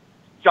really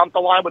jump the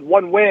line with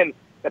one win,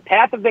 the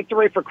path of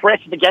victory for Chris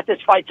is to get this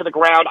fight to the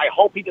ground. I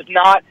hope he does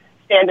not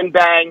stand and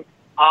bang.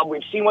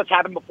 We've seen what's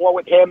happened before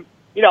with him.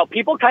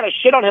 People kind of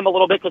shit on him a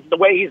little bit because of the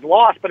way he's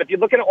lost. But if you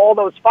look at all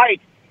those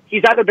fights,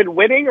 he's either been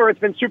winning or it's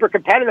been super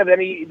competitive,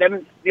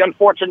 then the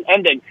unfortunate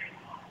ending.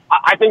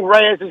 I think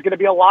Reyes is going to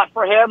be a lot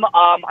for him.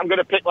 I'm going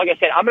to pick, like I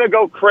said, I'm going to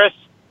go Chris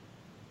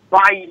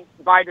by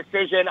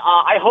decision.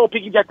 I hope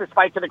he can get this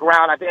fight to the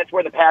ground. I think that's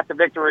where the path to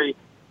victory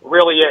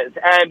really is.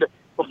 And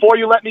before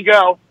you let me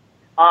go,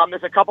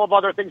 there's a couple of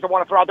other things I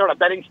want to throw out there on a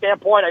betting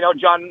standpoint. I know,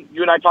 John,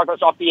 you and I talked about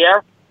this off the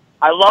air.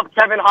 I love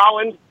Kevin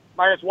Holland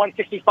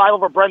 -165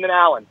 over Brendan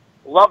Allen.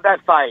 Love that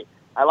fight.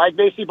 I like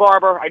Macy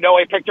Barber. I know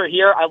I picked her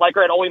here. I like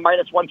her at only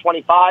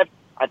 -125.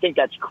 I think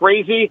that's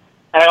crazy.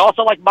 And I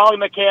also like Molly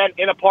McCann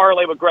in a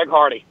parlay with Greg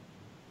Hardy.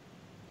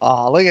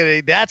 Oh, look at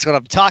it. That's what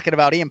I'm talking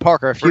about. Ian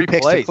Parker, a few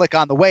picks to click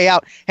on the way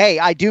out. Hey,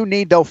 I do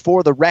need, though,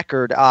 for the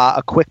record,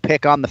 a quick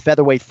pick on the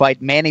featherweight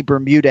fight. Manny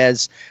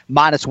Bermudez,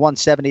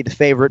 -170, the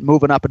favorite,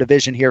 moving up a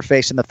division here,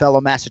 facing the fellow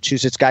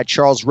Massachusetts guy,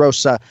 Charles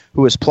Rosa,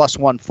 who is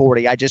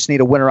 +140. I just need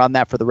a winner on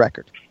that for the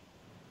record.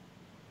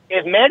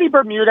 If Manny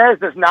Bermudez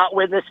does not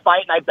win this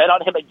fight and I bet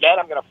on him again,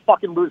 I'm going to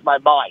fucking lose my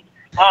mind.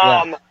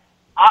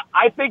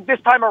 I think this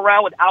time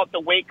around, without the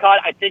weight cut,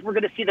 I think we're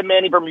going to see the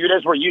Manny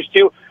Bermudez we're used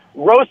to.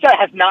 Rosa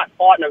has not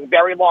fought in a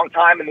very long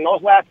time, and in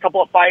those last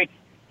couple of fights,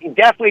 He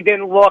definitely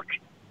didn't look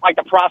like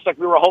the prospect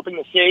we were hoping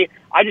to see.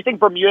 I just think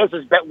Bermudez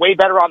is way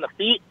better on the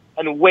feet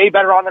and way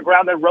better on the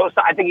ground than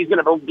Rosa. I think he's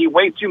going to be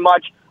way too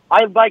much.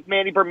 I like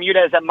Manny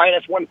Bermudez at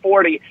minus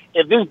 140.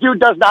 If this dude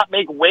does not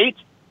make weight,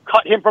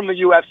 cut him from the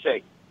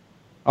UFC.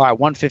 All right,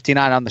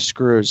 159 on the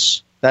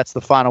screws. That's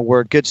the final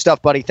word. Good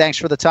stuff, buddy. Thanks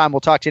for the time.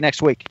 We'll talk to you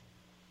next week.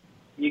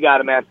 You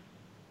got it, man.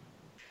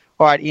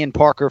 All right, Ian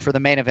Parker for the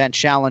main event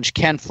challenge.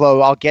 Ken Flo,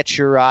 I'll get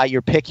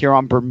your pick here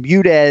on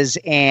Bermudez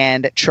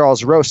and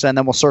Charles Rosa, and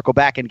then we'll circle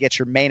back and get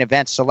your main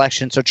event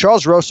selection. So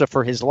Charles Rosa,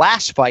 for his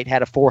last fight,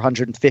 had a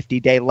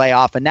 450-day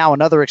layoff, and now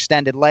another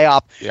extended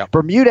layoff. Yep.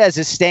 Bermudez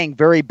is staying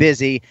very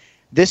busy.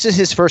 This is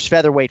his first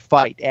featherweight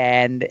fight,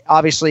 and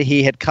obviously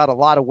he had cut a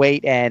lot of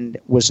weight and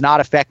was not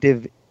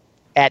effective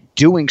at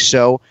doing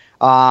so.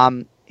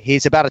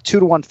 He's about a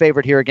 2-1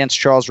 favorite here against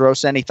Charles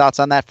Rosa. Any thoughts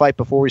on that fight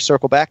before we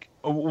circle back?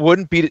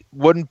 Wouldn't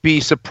be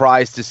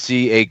surprised to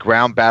see a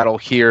ground battle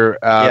here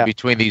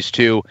between these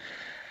two.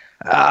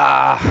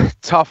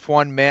 Tough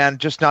one, man.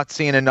 Just not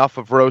seeing enough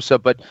of Rosa,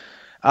 but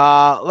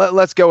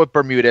let's go with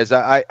Bermudez.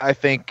 I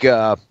think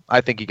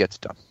he gets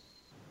it done.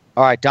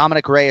 All right,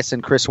 Dominic Reyes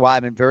and Chris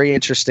Weidman, very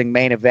interesting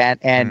main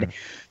event. And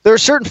there are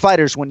certain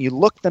fighters, when you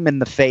look them in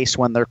the face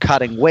when they're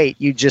cutting weight,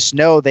 you just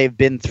know they've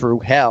been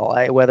through hell,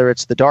 whether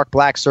it's the dark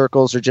black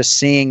circles or just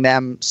seeing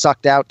them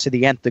sucked out to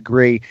the nth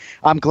degree.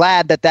 I'm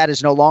glad that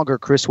is no longer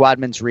Chris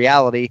Weidman's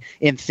reality.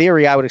 In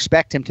theory, I would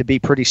expect him to be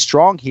pretty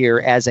strong here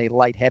as a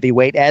light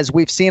heavyweight, as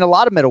we've seen a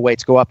lot of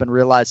middleweights go up and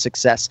realize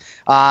success.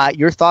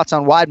 Your thoughts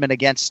on Weidman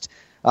against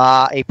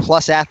a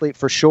plus athlete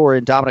for sure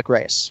in Dominic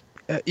Reyes?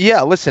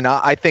 Yeah, listen,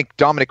 I think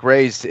Dominic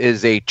Reyes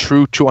is a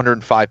true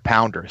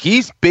 205-pounder.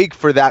 He's big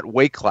for that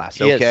weight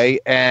class, okay?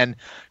 And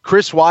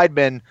Chris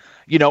Weidman,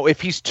 if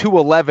he's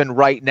 211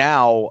 right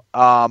now,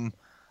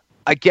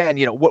 again,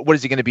 what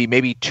is he going to be?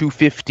 Maybe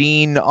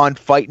 215 on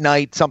fight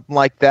night, something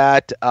like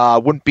that.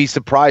 Wouldn't be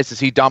surprised to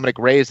see Dominic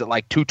Reyes at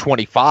like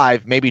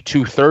 225, maybe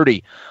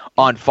 230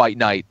 on fight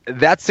night.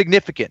 That's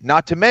significant.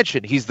 Not to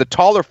mention, he's the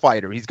taller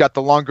fighter. He's got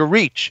the longer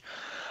reach.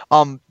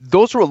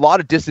 Those are a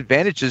lot of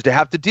disadvantages to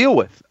have to deal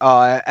with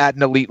at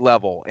an elite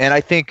level. And I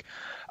think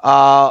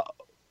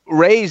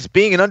Reyes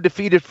being an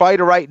undefeated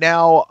fighter right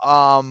now,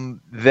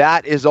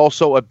 that is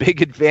also a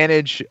big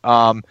advantage.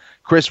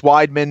 Chris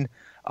Weidman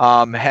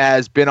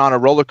has been on a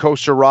roller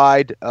coaster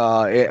ride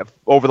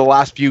over the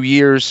last few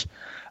years.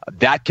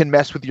 That can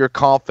mess with your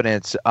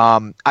confidence.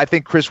 I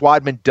think Chris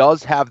Weidman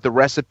does have the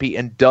recipe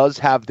and does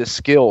have the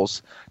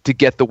skills to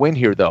get the win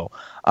here, though.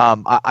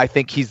 I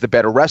think he's the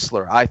better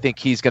wrestler. I think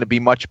he's going to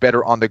be much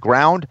better on the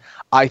ground.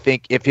 I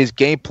think if his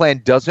game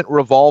plan doesn't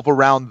revolve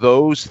around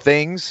those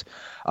things,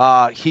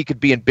 he could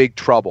be in big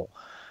trouble.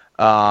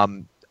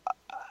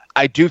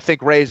 I do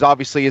think Reyes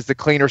obviously is the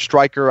cleaner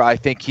striker. I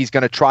think he's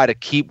going to try to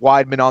keep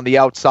Weidman on the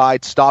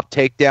outside, stop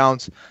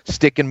takedowns,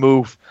 stick and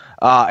move,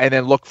 and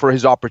then look for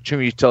his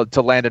opportunity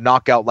to land a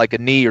knockout like a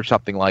knee or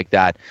something like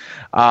that.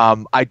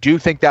 I do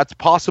think that's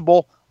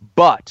possible.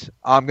 But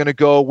I'm going to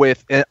go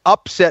with an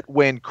upset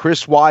win,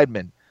 Chris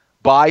Weidman,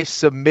 by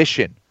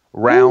submission,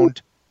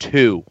 round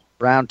 2.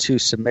 Round 2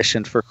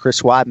 submission for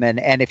Chris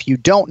Weidman. And if you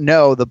don't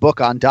know the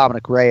book on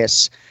Dominic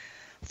Reyes,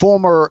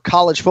 former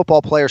college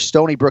football player,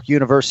 Stony Brook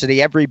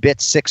University, every bit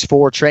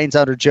 6'4", trains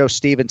under Joe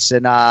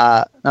Stevenson,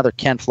 another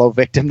Ken Flo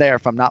victim there,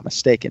 if I'm not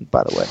mistaken,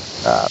 by the way,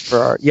 for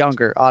our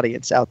younger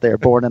audience out there,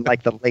 born in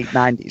like the late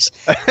 90s.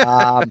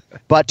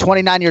 But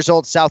 29 years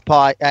old,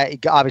 Southpaw,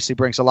 obviously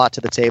brings a lot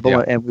to the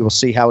table, and we will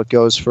see how it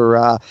goes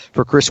for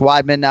Chris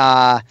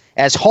Weidman.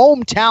 As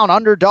hometown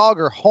underdog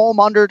or home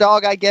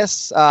underdog, I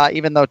guess,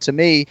 even though to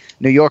me,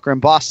 New Yorker and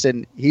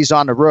Boston, he's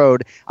on the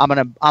road. I'm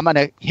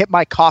gonna hit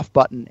my cough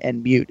button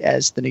and mute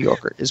as the New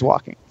Yorker is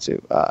walking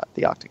to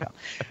the octagon.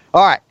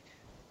 All right.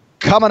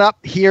 Coming up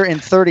here in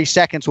 30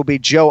 seconds will be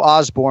Joe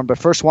Osborne, but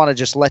first want to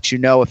just let you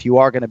know if you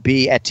are going to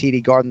be at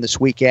TD Garden this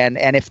weekend,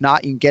 and if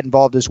not, you can get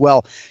involved as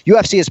well.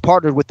 UFC has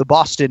partnered with the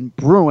Boston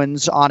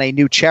Bruins on a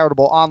new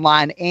charitable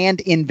online and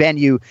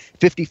in-venue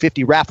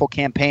 50-50 raffle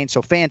campaign,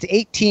 so fans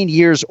 18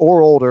 years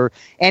or older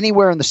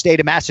anywhere in the state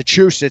of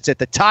Massachusetts at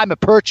the time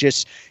of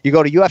purchase, you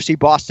go to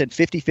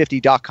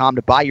UFCBoston5050.com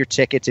to buy your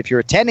tickets. If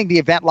you're attending the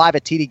event live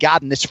at TD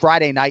Garden this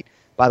Friday night,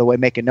 by the way,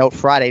 make a note,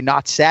 Friday,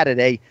 not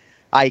Saturday,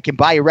 you can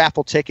buy your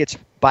raffle tickets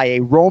by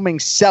a roaming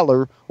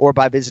seller or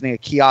by visiting a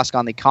kiosk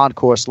on the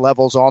concourse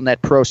levels. All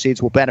net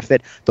proceeds will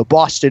benefit the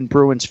Boston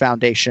Bruins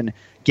Foundation.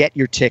 Get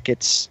your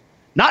tickets.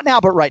 Not now,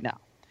 but right now.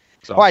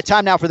 Awesome. All right,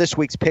 time now for this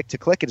week's Pick to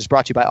Click. It is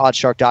brought to you by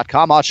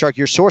Oddshark.com. Oddshark,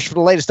 your source for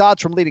the latest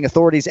odds from leading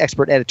authorities,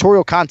 expert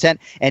editorial content,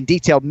 and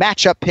detailed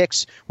matchup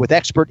picks with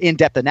expert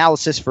in-depth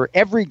analysis for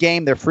every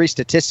game. Their free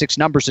statistics,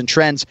 numbers, and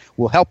trends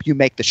will help you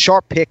make the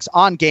sharp picks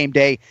on game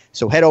day.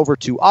 So head over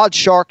to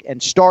Oddshark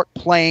and start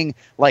playing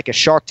like a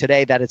shark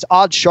today. That is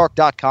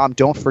Oddshark.com.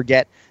 Don't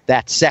forget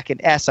that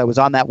second S. I was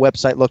on that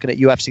website looking at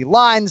UFC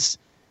lines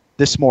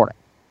this morning.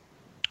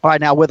 All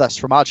right, now with us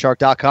from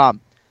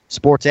Oddshark.com.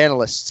 Sports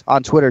analysts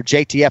on Twitter,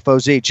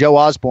 JTFOZ, Joe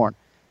Osborne.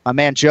 My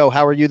man, Joe,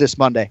 how are you this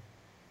Monday?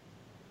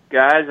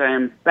 guys. I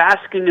am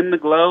basking in the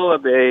glow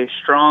of a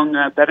strong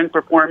betting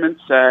performance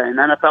in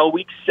NFL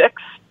Week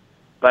 6.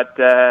 But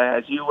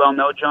as you well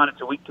know, John, it's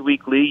a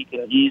week-to-week league. You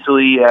can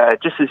easily,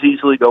 just as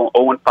easily go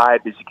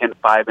 0-5 as you can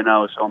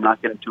 5-0, so I'm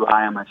not getting too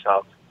high on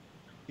myself.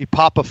 You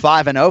pop a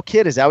 5-0,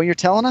 kid? Is that what you're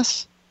telling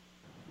us?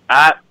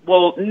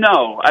 Well,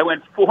 no. I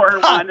went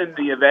 4-1 in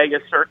the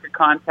Vegas Circuit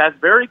contest.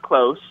 Very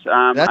close.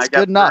 That's I got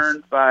good enough.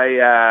 burned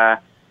by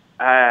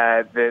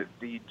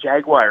the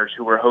Jaguars,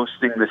 who were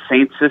hosting the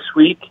Saints this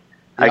week.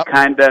 Yep.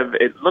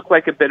 It looked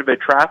like a bit of a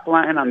trap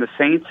line on the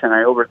Saints, and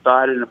I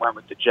overthought it and went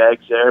with the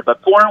Jags there.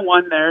 But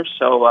 4-1 there,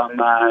 so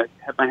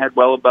have my head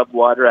well above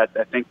water at,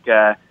 I think,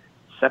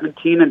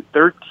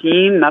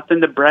 17-13.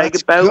 Nothing to brag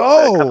about.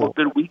 Go. A couple of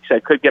good weeks, I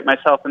could get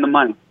myself in the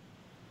money.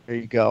 There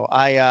you go.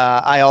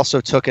 I also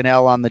took an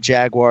L on the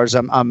Jaguars.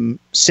 I'm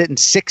sitting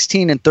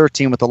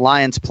 16-13 with the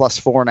Lions plus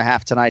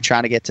 4.5 tonight,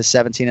 trying to get to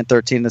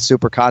 17-13 in the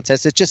Super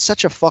Contest. It's just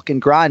such a fucking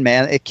grind,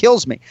 man. It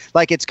kills me.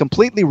 Like, it's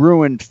completely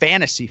ruined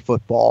fantasy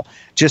football.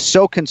 Just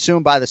so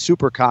consumed by the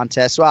Super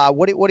Contest.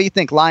 What do you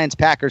think? Lions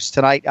Packers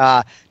tonight.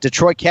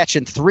 Detroit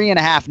catching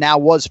 3.5 now,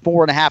 was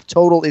 4.5.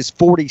 Total is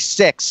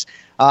 46.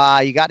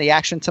 You got any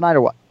action tonight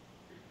or what?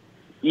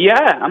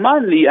 Yeah, I'm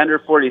on the under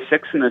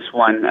 46 in this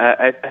one.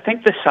 I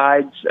think the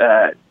side's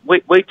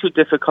way too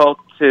difficult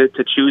to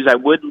choose. I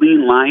would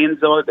lean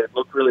Lions, though. They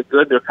look really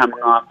good. They're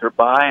coming off their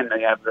bye, and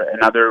they have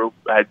another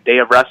day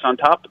of rest on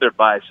top of their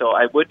bye. So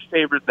I would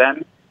favor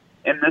them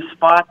in this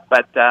spot,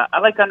 but I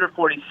like under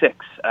 46.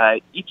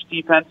 Each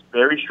defense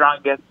very strong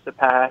against the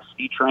pass,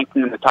 each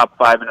ranking in the top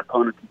 5 in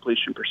opponent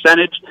completion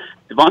percentage.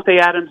 Devontae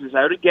Adams is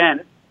out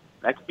again.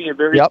 That could be a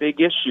very big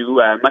issue,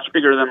 much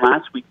bigger than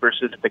last week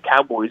versus the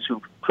Cowboys,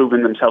 who've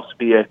proven themselves to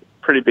be a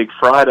pretty big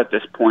fraud at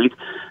this point.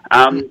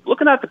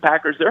 Looking at the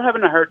Packers, they're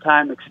having a hard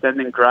time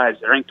extending drives.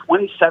 They're ranked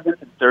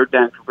 27th in third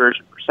down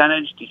conversion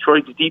percentage.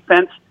 Detroit's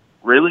defense,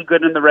 really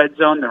good in the red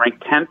zone. They're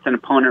ranked 10th in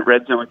opponent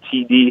red zone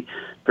TD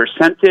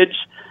percentage.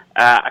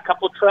 A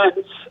couple of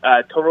trends.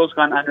 Total's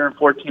gone under in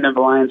 14 of the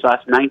Lions'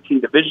 last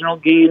 19 divisional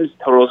games.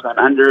 Total's gone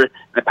under in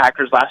the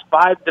Packers' last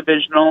 5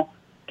 divisional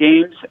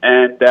games,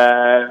 and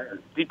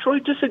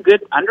Detroit just a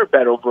good under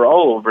bet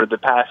overall over the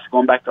past,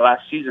 going back to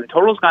last season.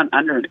 Total's gone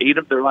under in 8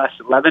 of their last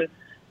 11.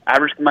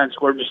 Average combined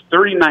score of just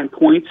 39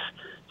 points.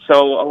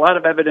 So a lot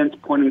of evidence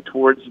pointing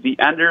towards the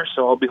under,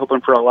 so I'll be hoping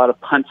for a lot of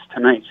punts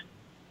tonight.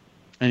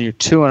 And you're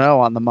 2-0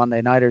 on the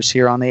Monday Nighters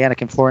here on the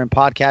Anik and Florian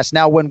podcast.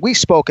 Now, when we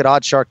spoke at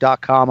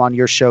oddshark.com on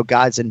your show,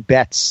 Guys and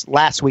Bets,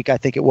 last week, I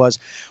think it was,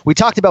 we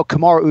talked about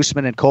Kamaru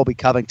Usman and Colby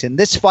Covington.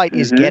 This fight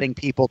is getting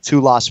people to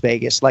Las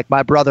Vegas. Like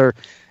my brother,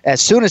 as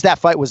soon as that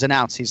fight was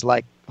announced, he's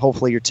like,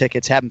 hopefully your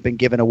tickets haven't been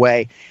given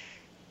away.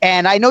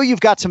 And I know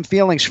you've got some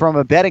feelings from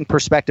a betting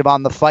perspective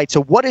on the fight.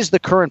 So what is the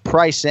current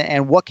price,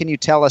 and what can you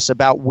tell us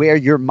about where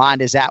your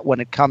mind is at when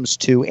it comes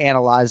to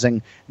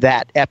analyzing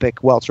that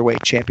epic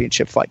welterweight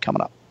championship fight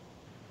coming up?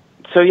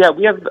 So, yeah,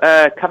 we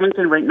have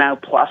Covington right now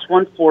plus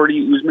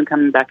 140, Usman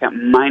coming back at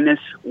minus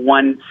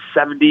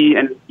 170.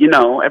 And, you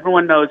know,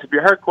 everyone knows, if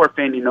you're a hardcore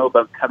fan, you know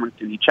about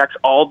Covington. He checks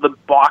all the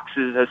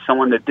boxes as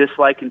someone to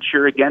dislike and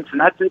cheer against,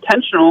 and that's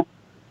intentional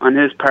on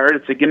his part.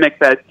 It's a gimmick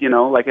that, you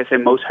know, like I say,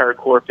 most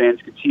hardcore fans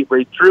can see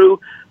right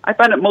through. I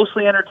find it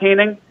mostly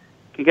entertaining.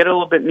 Can get a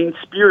little bit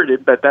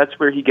mean-spirited, but that's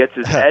where he gets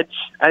his edge,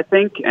 I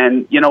think.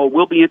 And, you know, it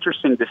will be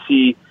interesting to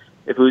see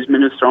if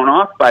Usman is thrown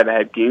off by the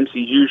head games. He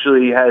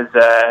usually has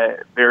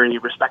a very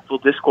respectful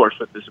discourse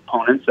with his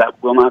opponents.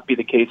 That will not be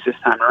the case this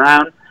time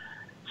around.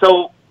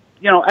 So,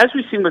 you know, as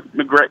we've seen with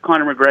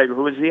Conor McGregor,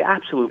 who is the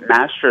absolute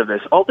master of this,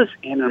 all this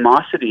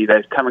animosity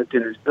that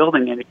Covington is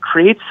building, and it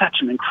creates such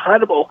an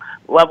incredible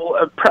level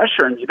of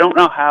pressure, and you don't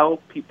know how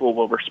people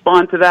will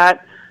respond to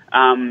that.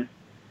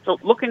 So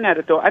looking at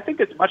it, though, I think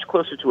it's much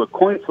closer to a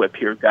coin flip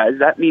here, guys.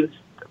 That means,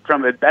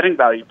 from a betting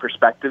value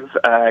perspective,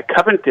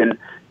 Covington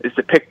is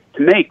the pick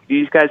to make.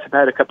 These guys have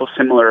had a couple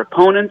similar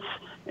opponents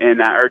in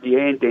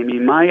RDA and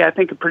Damian Maia. I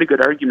think a pretty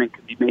good argument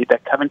could be made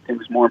that Covington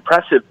was more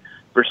impressive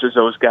versus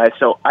those guys.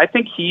 So I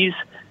think he's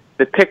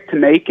the pick to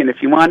make, and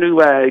if you want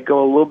to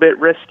go a little bit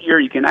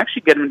riskier, you can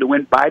actually get him to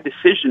win by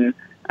decision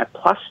at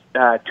plus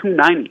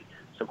 290.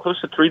 So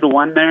close to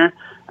 3-1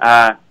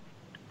 there.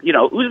 You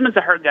know, Usman's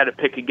a hard guy to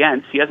pick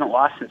against. He hasn't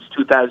lost since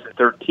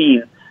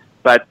 2013.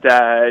 But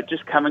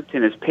just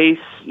Covington, his pace,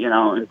 you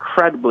know,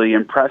 incredibly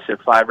impressive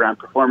 5-round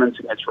performance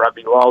against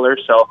Robbie Lawler.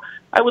 So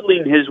I would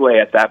lean his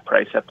way at that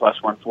price at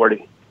plus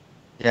 140.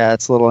 Yeah,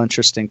 it's a little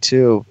interesting,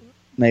 too.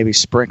 Maybe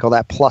sprinkle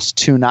that plus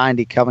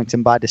 290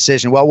 Covington by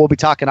decision. Well, we'll be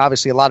talking,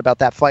 obviously, a lot about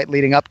that fight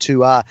leading up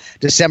to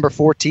December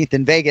 14th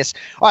in Vegas.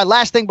 All right,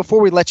 last thing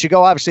before we let you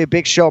go, obviously a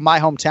big show in my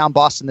hometown,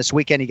 Boston, this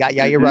weekend. You got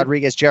Yair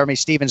Rodriguez, Jeremy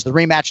Stevens, the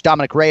rematch,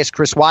 Dominic Reyes,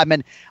 Chris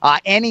Weidman.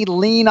 Any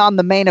lean on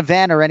the main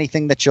event or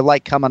anything that you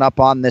like coming up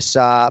on this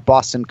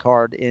Boston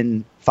card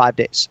in 5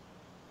 days?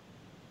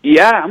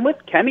 Yeah, I'm with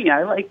Kenny.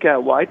 I like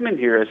Weidman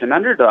here as an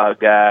underdog.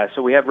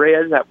 So we have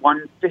Reyes at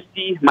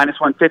 150, minus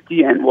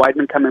 150, and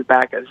Weidman coming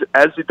back as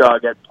a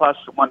dog at plus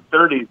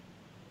 130.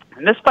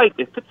 And this fight,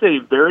 it fits a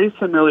very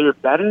familiar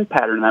betting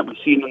pattern that we've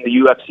seen in the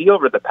UFC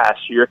over the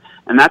past year,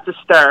 and that's a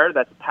star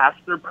that's past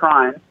their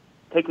prime,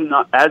 taking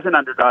on, as an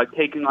underdog,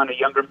 taking on a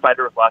younger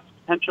fighter with lots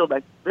of potential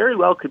that very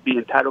well could be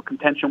in title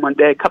contention one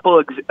day. A couple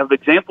of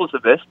examples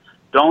of this.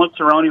 Donald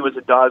Cerrone was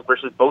a dog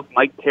versus both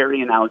Mike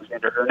Perry and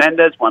Alexander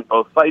Hernandez, won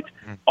both fights.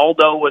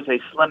 Aldo was a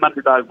slim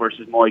underdog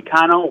versus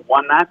Moicano,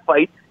 won that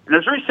fight. And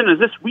as recent as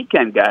this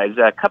weekend, guys,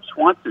 Cub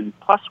Swanson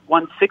plus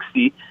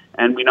 160,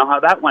 and we know how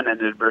that one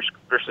ended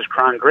versus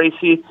Kron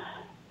Gracie.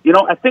 You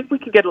know, I think we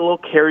could get a little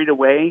carried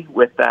away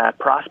with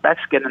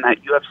prospects getting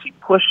that UFC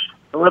push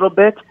a little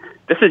bit.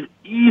 This is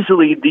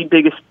easily the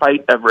biggest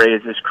fight of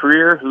Reyes'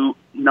 career, who,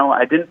 you know,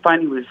 I didn't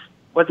find he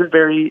wasn't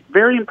very,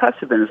 very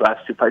impressive in his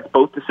last two fights,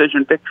 both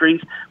decision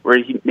victories,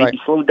 where he maybe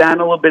slowed down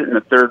a little bit in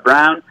the third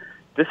round.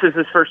 This is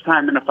his first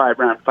time in a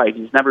 5-round fight.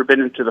 He's never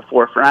been into the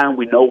fourth round.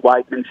 We know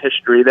Weidman's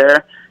history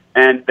there.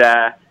 And,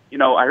 you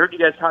know, I heard you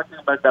guys talking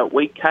about that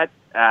weight cut.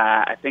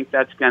 I think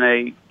that's going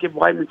to give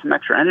Weidman some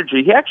extra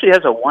energy. He actually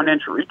has a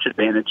 1-inch reach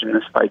advantage in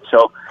this fight,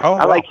 so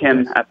I like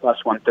him at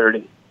plus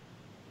 130.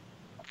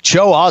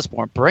 Joe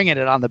Osborne bringing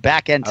it on the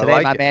back end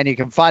today, my man. You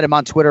can find him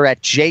on Twitter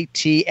at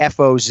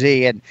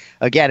JTFOZ. And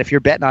again, if you're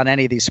betting on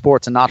any of these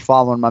sports and not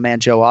following my man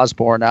Joe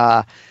Osborne,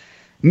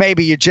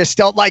 maybe you just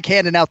don't like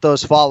handing out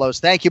those follows.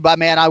 Thank you, my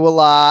man. I will.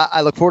 I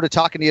look forward to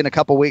talking to you in a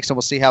couple weeks, and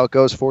we'll see how it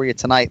goes for you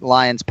tonight.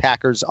 Lions,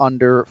 Packers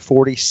under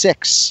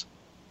 46.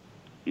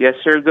 Yes,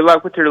 sir. Good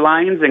luck with your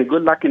Lions, and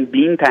good luck in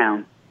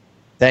Beantown.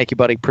 Thank you,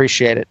 buddy.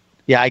 Appreciate it.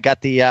 Yeah, I got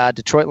the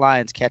Detroit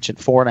Lions catching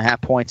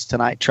 4.5 points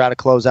tonight. Try to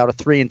close out a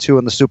 3-2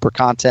 in the Super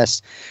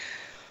Contest.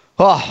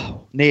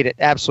 Oh, need it.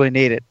 Absolutely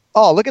need it.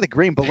 Oh, look at the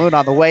green balloon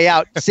on the way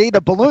out. See, the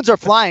balloons are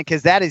flying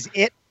because that is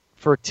it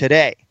for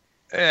today.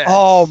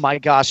 Oh, my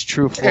gosh.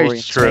 True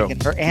Florian making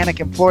her Anik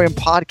and Florian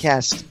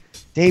podcast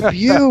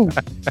debut.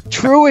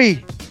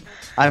 Truey.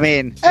 I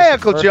mean, hey,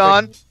 Uncle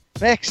John.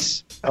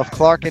 Mix of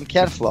Clark and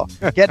Kenflo.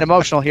 Getting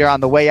emotional here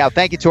on the way out.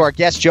 Thank you to our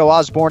guests, Joe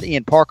Osborne,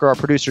 Ian Parker, our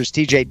producers,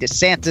 TJ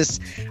DeSantis.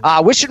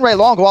 Wishing Ray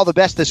Longo all the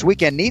best this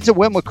weekend. Needs a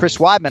win with Chris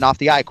Weidman off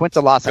the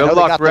Iaquinta loss. I know they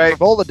got the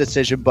Frivola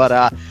decision,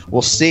 but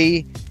we'll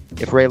see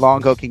if Ray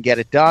Longo can get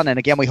it done. And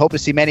again, we hope to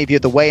see many of you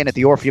at the weigh-in at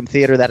the Orpheum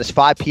Theater. That is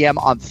 5 p.m.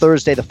 on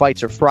Thursday. The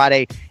fights are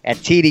Friday at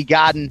TD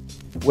Garden.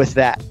 With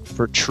that,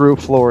 for True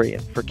Florian,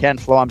 for Ken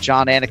Flo, I'm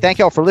John Anik. Thank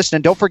you all for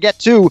listening. Don't forget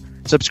to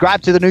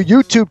subscribe to the new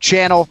YouTube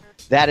channel.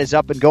 That is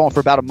up and going for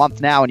about a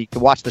month now, and you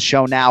can watch the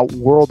show now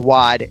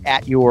worldwide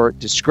at your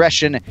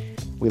discretion.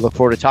 We look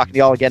forward to talking to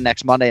y'all again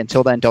next Monday.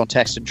 Until then, don't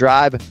text and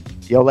drive.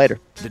 See y'all later.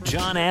 The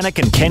John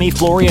Anik and Kenny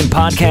Florian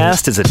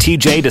podcast is a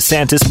TJ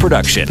DeSantis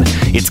production.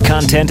 Its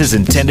content is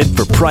intended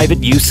for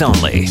private use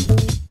only.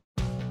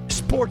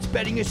 Sports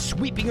betting is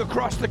sweeping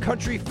across the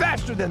country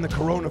faster than the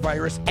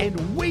coronavirus,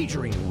 and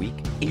Wagering Week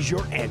is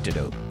your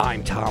antidote.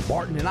 I'm Tom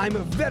Martin, and I'm a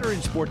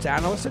veteran sports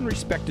analyst and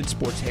respected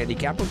sports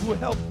handicapper who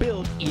helped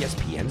build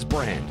ESPN's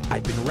brand.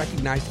 I've been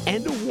recognized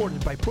and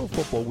awarded by Pro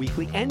Football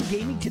Weekly and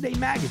Gaming Today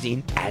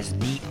magazine as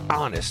the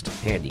honest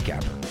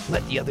handicapper.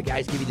 Let the other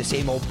guys give you the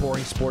same old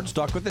boring sports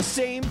talk with the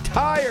same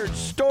tired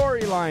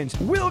storylines.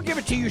 We'll give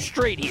it to you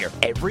straight here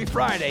every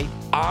Friday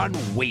on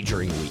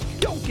Wagering Week.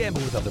 Don't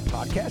gamble with other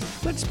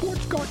podcasts. Let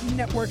Sports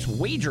Garden Network's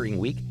Wagering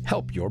Week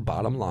help your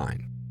bottom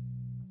line.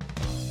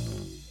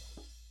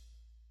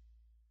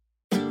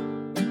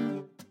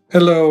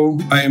 Hello,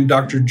 I am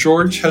Dr.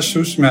 George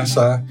Jesus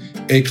Mesa,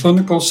 a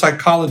clinical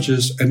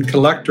psychologist and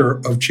collector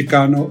of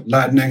Chicano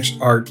Latinx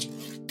art.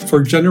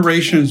 For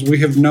generations, we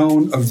have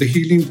known of the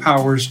healing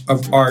powers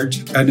of art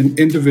at an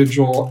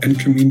individual and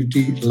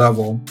community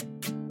level.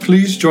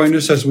 Please join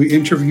us as we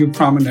interview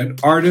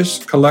prominent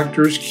artists,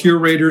 collectors,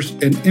 curators,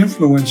 and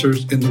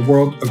influencers in the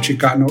world of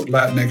Chicano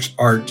Latinx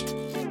art.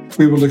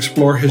 We will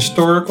explore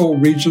historical,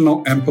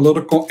 regional, and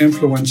political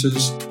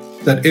influences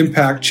that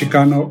impact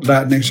Chicano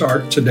Latinx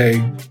art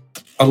today.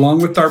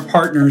 Along with our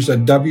partners at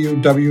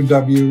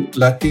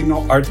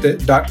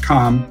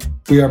www.latinoarte.com,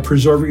 we are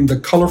preserving the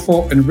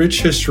colorful and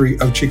rich history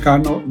of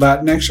Chicano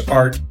Latinx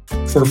art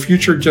for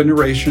future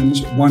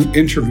generations, one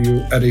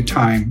interview at a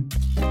time.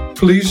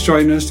 Please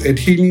join us at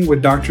Healing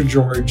with Dr.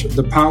 George,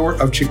 the power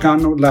of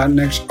Chicano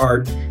Latinx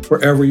art,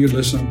 wherever you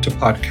listen to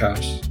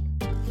podcasts.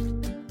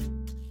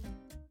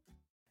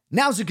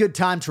 Now's a good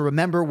time to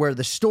remember where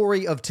the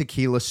story of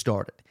tequila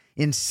started.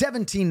 In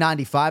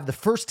 1795, the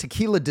first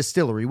tequila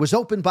distillery was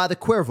opened by the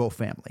Cuervo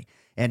family,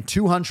 and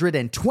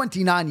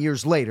 229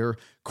 years later,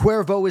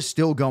 Cuervo is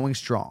still going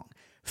strong.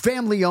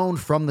 Family-owned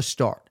from the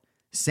start.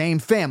 Same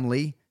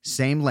family,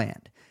 same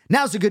land.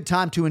 Now's a good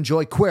time to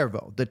enjoy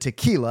Cuervo, the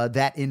tequila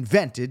that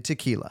invented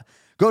tequila.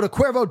 Go to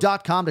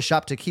Cuervo.com to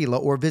shop tequila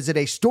or visit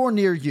a store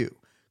near you.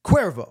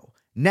 Cuervo,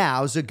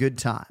 now's a good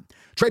time.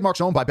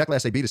 Trademarks owned by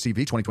Beckless AB to CV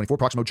 2024,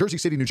 Proximo, Jersey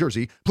City, New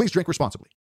Jersey. Please drink responsibly.